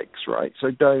become addicts, right?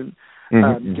 So don't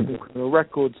give them criminal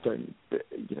records, don't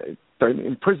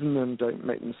imprison them, don't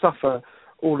make them suffer,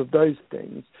 all of those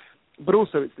things. But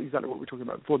also, it's exactly what we were talking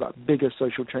about before, that bigger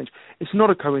social change. It's not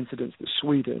a coincidence that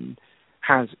Sweden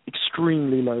has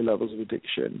extremely low levels of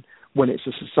addiction when it's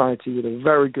a society with a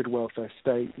very good welfare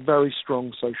state, very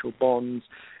strong social bonds,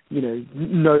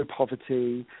 no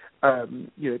poverty,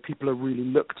 people are really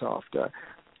looked after.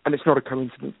 And it's not a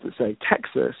coincidence that, say,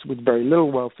 Texas, with very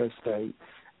little welfare state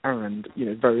and,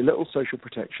 very little social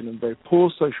protection and very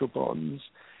poor social bonds,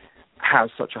 has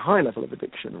such a high level of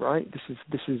addiction, right? So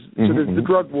there's the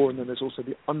drug war, and then there's also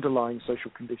the underlying social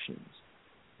conditions.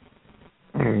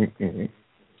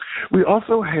 We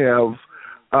also have,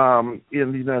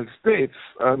 in the United States,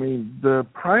 the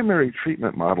primary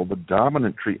treatment model, the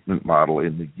dominant treatment model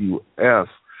in the U.S.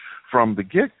 from the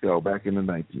get-go back in the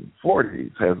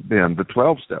 1940s has been the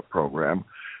 12-step program,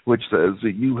 which says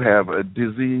that you have a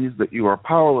disease that you are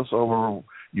powerless over,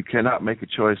 You cannot make a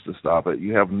choice to stop it.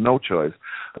 You have no choice.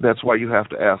 That's why you have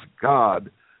to ask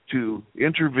God to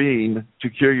intervene to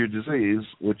cure your disease,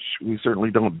 which we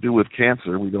certainly don't do with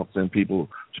cancer. We don't send people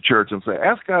to church and say,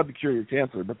 ask God to cure your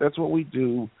cancer, but that's what we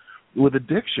do with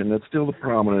addiction. That's still the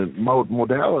prominent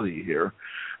modality here.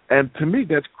 And to me,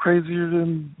 that's crazier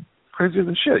than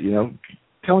shit, you know.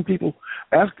 Telling people,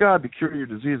 ask God to cure your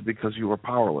disease because you are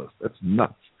powerless. That's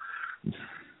nuts.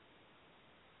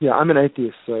 Yeah, I'm an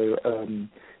atheist, so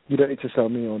you don't need to sell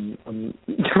me on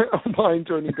buying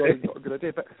joining God is not a good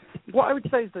idea. But what I would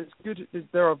say is that it's good.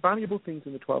 There are valuable things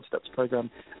in the 12 Steps program,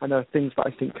 and there are things that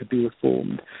I think could be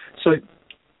reformed. So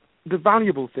the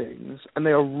valuable things, and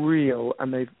they are real,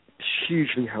 and they've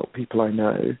hugely helped people I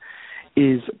know,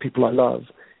 is people I love,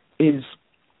 is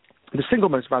the single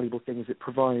most valuable thing is it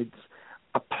provides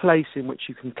a place in which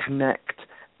you can connect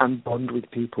and bond with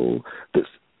people that's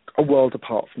a world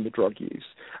apart from the drug use,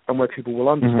 and where people will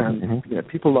understand, you know,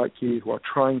 people like you who are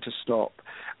trying to stop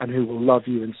and who will love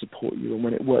you and support you. And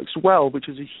when it works well, which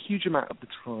is a huge amount of the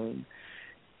time,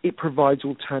 it provides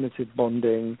alternative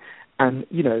bonding. And,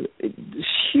 you know, it's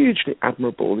hugely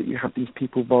admirable that you have these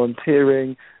people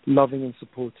volunteering, loving and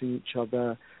supporting each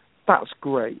other. That's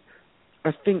great.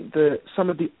 I think that some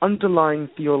of the underlying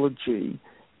theology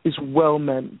is well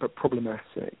meant but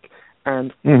problematic.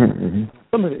 And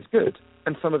some of it is good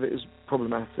and some of it is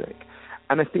problematic.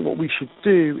 And I think what we should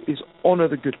do is honour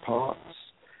the good parts.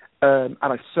 And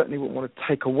I certainly wouldn't want to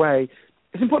take away.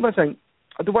 It's important by saying,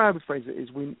 the way I would phrase it is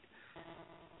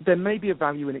there may be a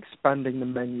value in expanding the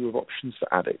menu of options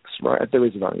for addicts, right? There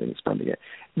is a value in expanding it.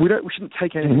 We shouldn't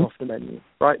take anything off the menu,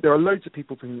 right? There are loads of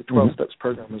people for whom the 12 Steps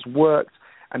program has worked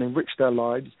and enriched their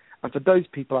lives. And for those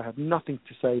people, I have nothing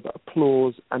to say but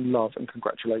applause and love and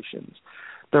congratulations.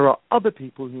 There are other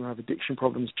people who have addiction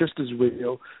problems just as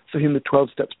real, for whom the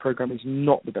 12 Steps program is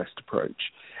not the best approach.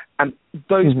 And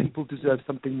those people deserve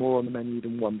something more on the menu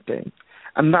than one thing.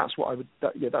 And that's what I would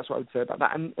say about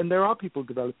that. And there are people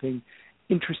developing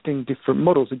interesting different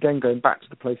models, again going back to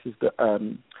the places that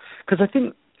because I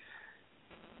think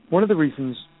one of the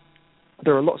reasons,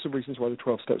 there are lots of reasons why the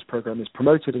 12 Steps program is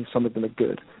promoted, and some of them are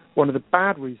good. One of the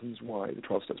bad reasons why the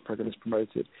 12 Steps program is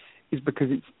promoted is because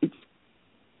it's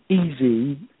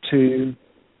easy to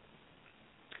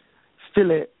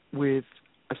fill it with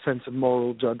a sense of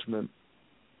moral judgment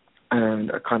and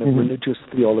a kind of religious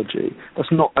theology.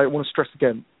 That's not, I want to stress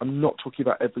again, I'm not talking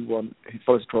about everyone who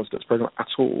follows the 12 Steps program at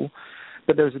all,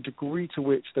 but there's a degree to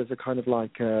which there's a kind of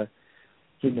like a,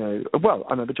 you know, well,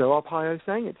 I remember Joe Arpaio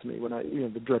saying it to me when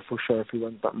the dreadful sheriff who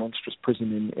runs that monstrous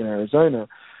prison in Arizona.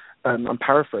 I'm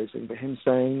paraphrasing, but him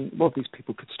saying, well, these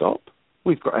people could stop.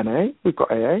 We've got NA, we've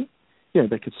got AA. You know,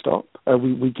 they could stop.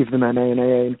 We give them NA and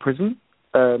AA in prison.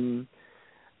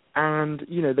 And,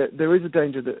 you know, there is a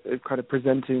danger of kind of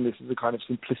presenting this as a kind of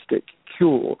simplistic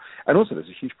cure. And also there's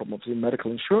a huge problem, obviously, in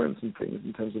medical insurance and things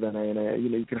in terms of NA and AA. You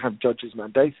know, you can have judges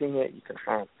mandating it. You can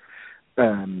have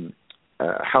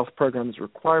health programs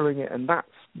requiring it, and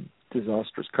that's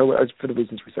disastrous. For the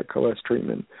reasons we said, coerced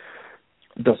treatment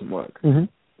doesn't work.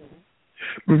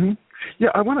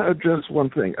 Yeah, I want to address one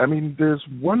thing. I mean, there's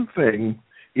one thing,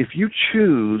 if you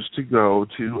choose to go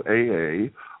to AA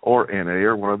or NA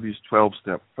or one of these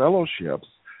 12-step fellowships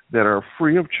that are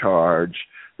free of charge,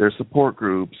 they're support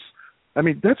groups, I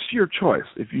mean, that's your choice.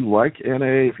 If you like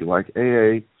NA, if you like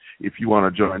AA, if you want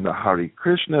to join the Hari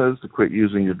Krishnas to quit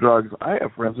using your drugs, I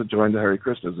have friends that joined the Hari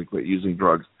Krishnas and quit using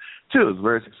drugs, too. It's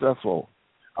very successful.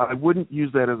 I wouldn't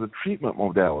use that as a treatment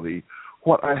modality.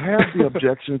 What I have the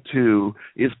objection to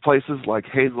is places like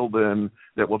Hazelden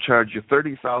that will charge you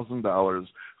 $30,000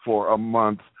 for a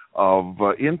month of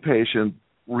inpatient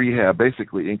rehab,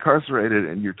 basically incarcerated,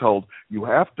 and you're told you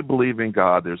have to believe in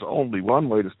God. There's only one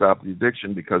way to stop the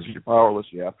addiction because you're powerless.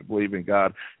 You have to believe in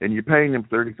God, and you're paying them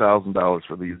 $30,000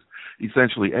 for these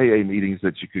essentially AA meetings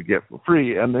that you could get for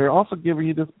free, and they're also giving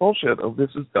you this bullshit of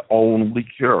this is the only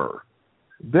cure.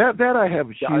 That I have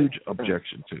a huge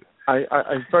objection to.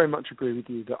 I very much agree with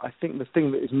you that I think the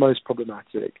thing that is most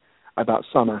problematic about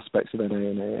some aspects of NA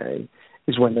and AA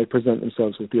is when they present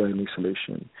themselves as the only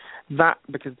solution.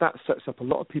 Because that sets up a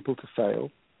lot of people to fail.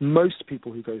 Most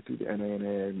people who go through the NA and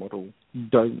AA model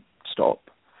don't stop.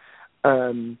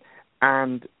 And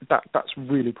that's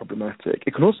really problematic.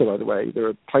 It can also, by the way, there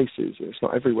are places, it's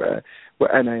not everywhere,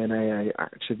 where NA and AA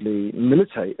actually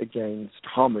militate against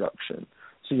harm reduction.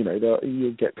 So, you know,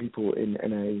 you'll get people in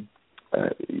NA,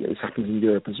 this happens in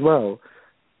Europe as well,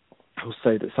 who'll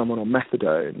say that someone on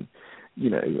methadone, you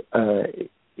know,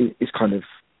 is kind of,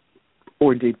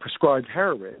 or indeed prescribed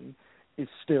heroin, is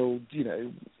still, you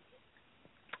know,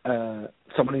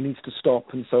 someone who needs to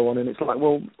stop and so on. And it's like,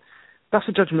 well, that's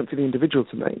a judgment for the individual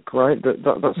to make, right? That's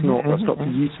not for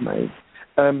you to make.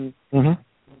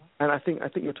 And I think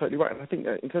you're totally right. And I think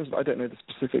in terms of, I don't know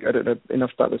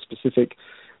enough about the specific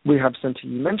rehab center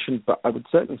you mentioned, but I would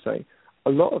certainly say a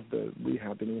lot of the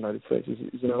rehab in the United States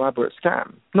is an elaborate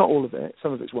scam. Not all of it.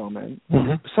 Some of it's well meant.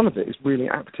 But some of it is really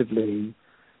actively,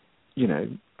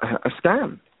 a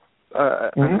scam,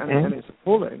 and it's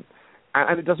appalling.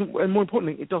 And it doesn't. And more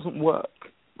importantly, it doesn't work.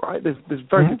 Right? There's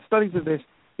very good studies of this.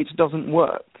 It doesn't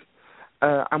work.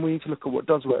 And we need to look at what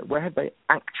does work. Where have they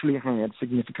actually had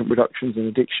significant reductions in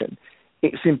addiction?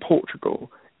 It's in Portugal.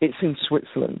 It's in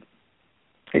Switzerland.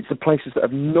 It's the places that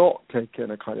have not taken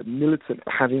a kind of militant,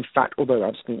 have in fact, although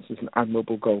abstinence is an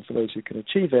admirable goal for those who can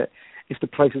achieve it, it's the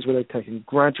places where they've taken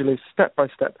gradually, step by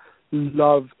step,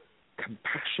 love,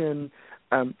 compassion.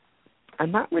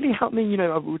 And that really helped me. We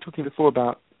were talking before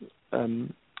about the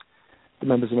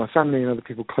members of my family and other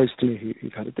people close to me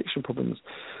who've had addiction problems.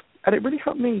 And it really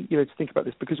helped me, to think about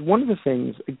this, because one of the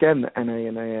things, again, that NA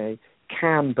and AA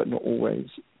can but not always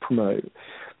promote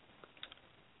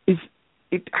is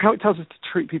how it tells us to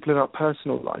treat people in our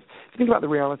personal life. If you think about the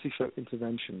reality show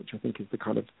Intervention, which I think is the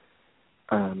kind of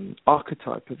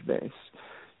archetype of this,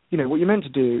 what you're meant to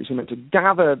do is you're meant to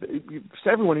gather, so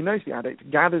everyone who knows the addict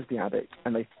gathers the addict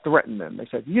and they threaten them. They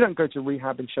say, if you don't go to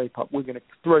rehab and shape up, we're going to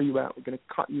throw you out, we're going to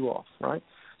cut you off, right?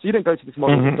 So you don't go to this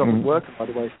model that doesn't work, and by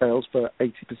the way, fails for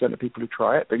 80% of people who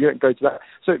try it, but you don't go to that.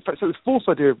 So the false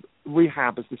idea of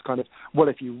rehab is this kind of, well,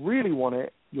 if you really want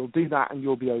it, you'll do that and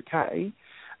you'll be okay.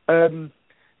 But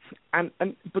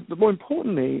more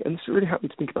importantly, and this really helped me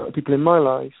to think about the people in my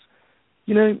life,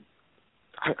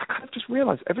 I kind of just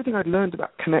realized everything I'd learned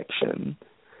about connection,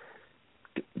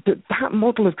 that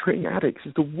model of treating addicts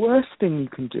is the worst thing you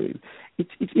can do.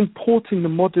 It's importing the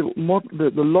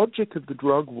logic of the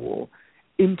drug war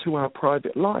into our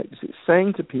private lives. It's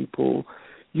saying to people,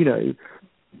 your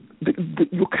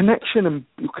connections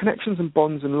and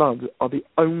bonds and love are the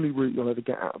only route you'll ever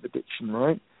get out of addiction,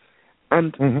 right?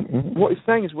 And what it's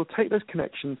saying is we'll take those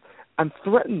connections and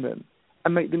threaten them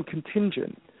and make them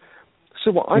contingent. So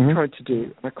what I've tried to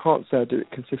do, and I can't say I do it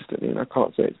consistently, and I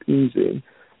can't say it's easy,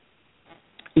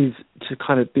 is to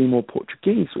kind of be more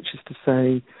Portuguese, which is to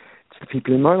say to the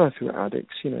people in my life who are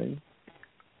addicts,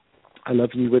 I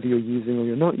love you whether you're using or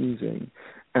you're not using,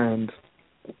 and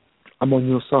I'm on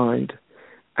your side,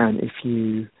 and if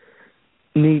you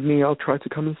need me, I'll try to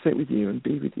come and sit with you and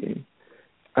be with you.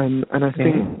 And I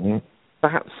think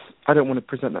perhaps I don't want to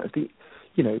present that as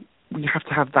you have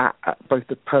to have that at both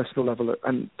the personal level,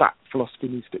 and that philosophy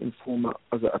needs to inform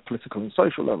as a political and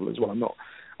social level as well.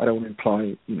 I don't want to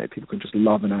imply, people can just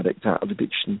love an addict out of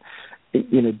addiction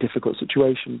in a difficult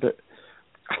situation, but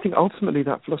I think ultimately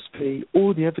that philosophy,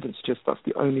 all the evidence suggests that's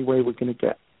the only way we're going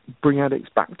to bring addicts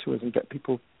back to us and get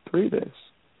people through this.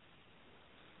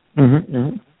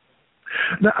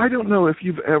 Now, I don't know if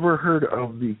you've ever heard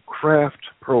of the CRAFT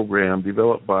program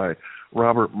developed by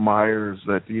Robert Myers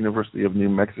at the University of New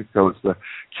Mexico. It's the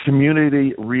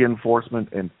Community Reinforcement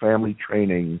and Family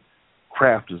Training,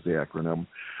 CRAFT is the acronym,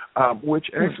 which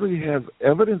actually has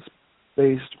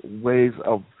evidence-based ways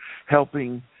of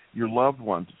helping your loved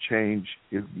one to change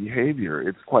his behavior.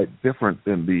 It's quite different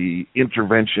than the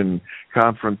intervention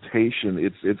confrontation.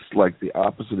 It's like the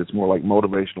opposite. It's more like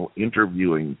motivational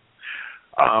interviewing.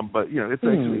 But, it's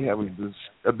actually having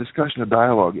a discussion, a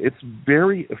dialogue. It's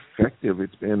very effective.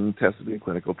 It's been tested in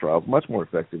clinical trials, much more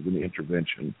effective than the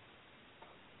intervention.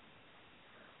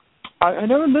 I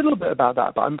know a little bit about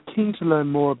that, but I'm keen to learn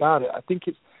more about it. I think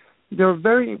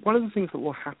one of the things that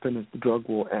will happen as the drug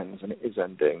war ends, and it is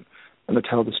ending, and I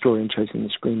tell the story in Chasing the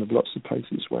Scream of lots of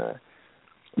places where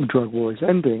the drug war is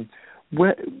ending,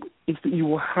 is that you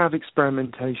will have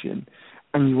experimentation,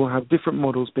 and you will have different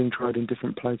models being tried in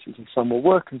different places, and some will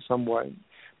work and some won't.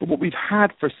 But what we've had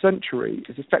for a century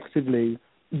is effectively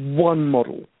one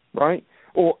model, right?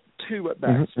 Or two at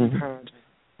best. We've had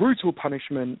brutal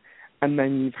punishment, and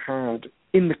then you've had,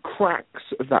 in the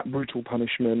cracks of that brutal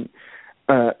punishment,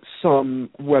 some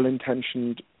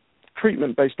well-intentioned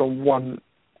treatment based on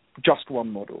just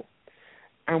one model.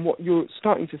 And what you're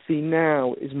starting to see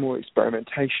now is more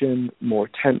experimentation, more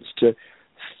attempts to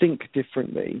think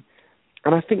differently.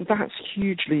 And I think that's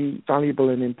hugely valuable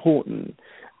and important.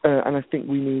 And I think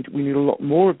we need a lot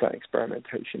more of that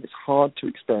experimentation. It's hard to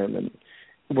experiment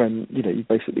when, you've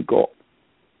basically got,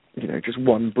 just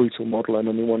one brutal model and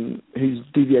anyone who's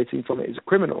deviating from it is a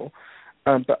criminal.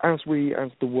 But as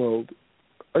the world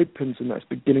opens, and that's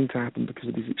beginning to happen because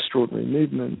of these extraordinary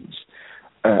movements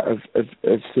of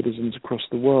citizens across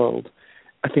the world,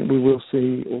 I think we will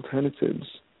see alternatives.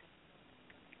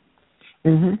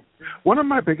 Hmm. One of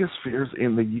my biggest fears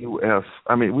in the U.S.,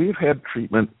 I mean, we've had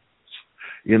treatments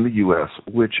in the U.S.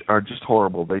 which are just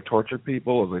horrible. They torture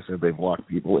people. As I said, they've locked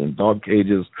people in dog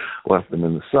cages, left them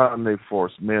in the sun. They've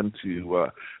forced men to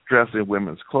dress in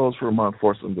women's clothes for a month,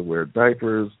 forced them to wear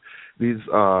diapers. These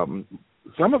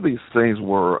some of these things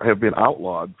have been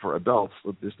outlawed for adults,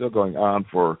 but they're still going on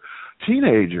for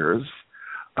teenagers.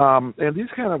 And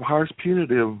these kind of harsh,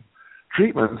 punitive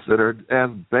treatments that are as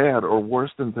bad or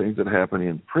worse than things that happen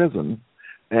in prison.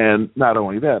 And not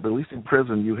only that, but at least in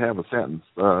prison you have a sentence.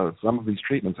 Some of these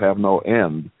treatments have no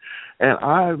end.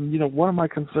 And one of my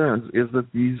concerns is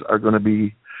that these are going to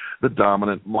be the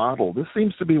dominant model. This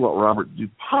seems to be what Robert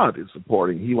DuPont is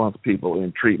supporting. He wants people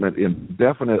in treatment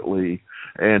indefinitely,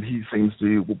 and he seems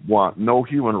to want no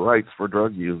human rights for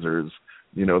drug users.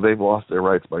 They've lost their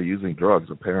rights by using drugs,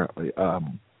 apparently.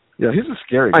 He's a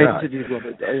scary guy.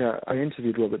 I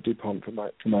interviewed Robert DuPont for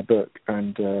my book,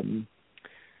 and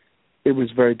it was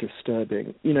very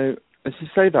disturbing. As you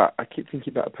say that, I keep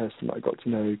thinking about a person that I got to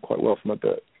know quite well from my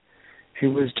book, who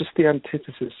was just the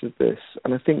antithesis of this.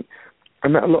 And I think I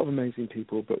met a lot of amazing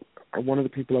people, but one of the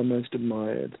people I most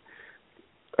admired,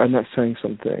 and that's saying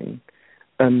something.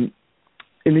 In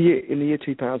the year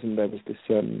 2000, there was this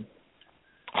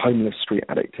homeless street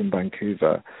addict in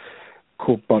Vancouver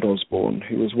called Bud Osborne,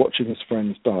 who was watching his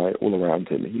friends die all around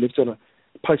him. He lived on a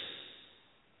post.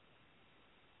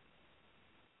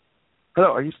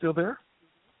 Hello, are you still there?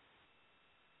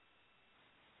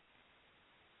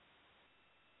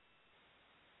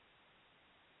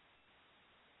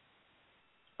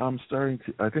 I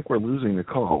think we're losing the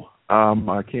call.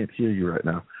 I can't hear you right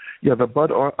now. Yeah, the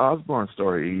Bud Osborne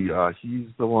story, he's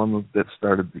the one that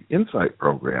started the Insight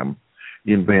program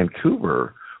in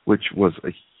Vancouver, which was a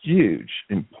huge,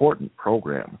 important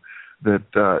program that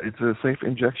it's a safe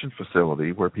injection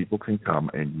facility where people can come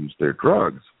and use their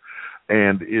drugs.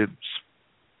 And it's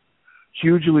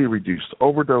hugely reduced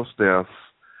overdose deaths.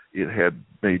 It had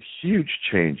made huge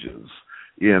changes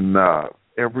in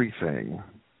everything.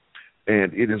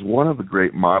 And it is one of the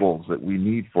great models that we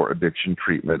need for addiction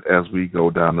treatment as we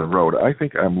go down the road. I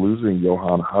think I'm losing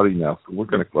Johann Hari now, so we're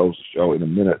going to close the show in a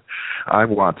minute. I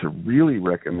want to really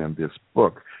recommend this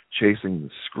book, Chasing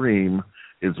the Scream.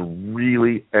 It's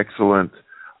really excellent.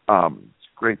 It's a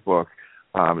great book.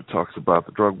 It talks about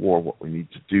the drug war, what we need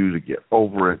to do to get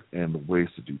over it, and the ways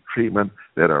to do treatment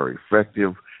that are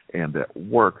effective and that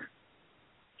work.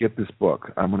 Get this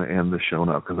book. I'm going to end the show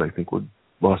now because I think we've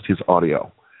lost his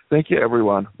audio. Thank you,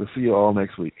 everyone. We'll see you all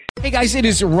next week. Hey, guys, it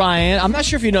is Ryan. I'm not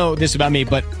sure if you know this about me,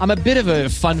 but I'm a bit of a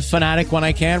fun fanatic when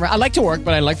I can. I like to work,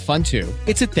 but I like fun, too.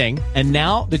 It's a thing. And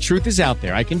now the truth is out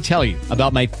there. I can tell you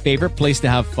about my favorite place to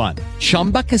have fun,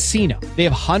 Chumba Casino. They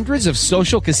have hundreds of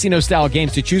social casino-style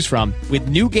games to choose from with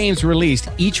new games released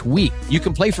each week. You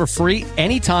can play for free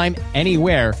anytime,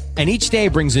 anywhere, and each day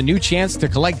brings a new chance to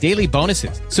collect daily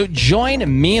bonuses. So join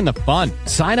me in the fun.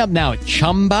 Sign up now at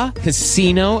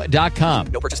ChumbaCasino.com.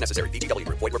 No purchase necessary. VGW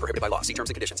Group. Void where prohibited by law. See terms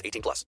and conditions. 18+.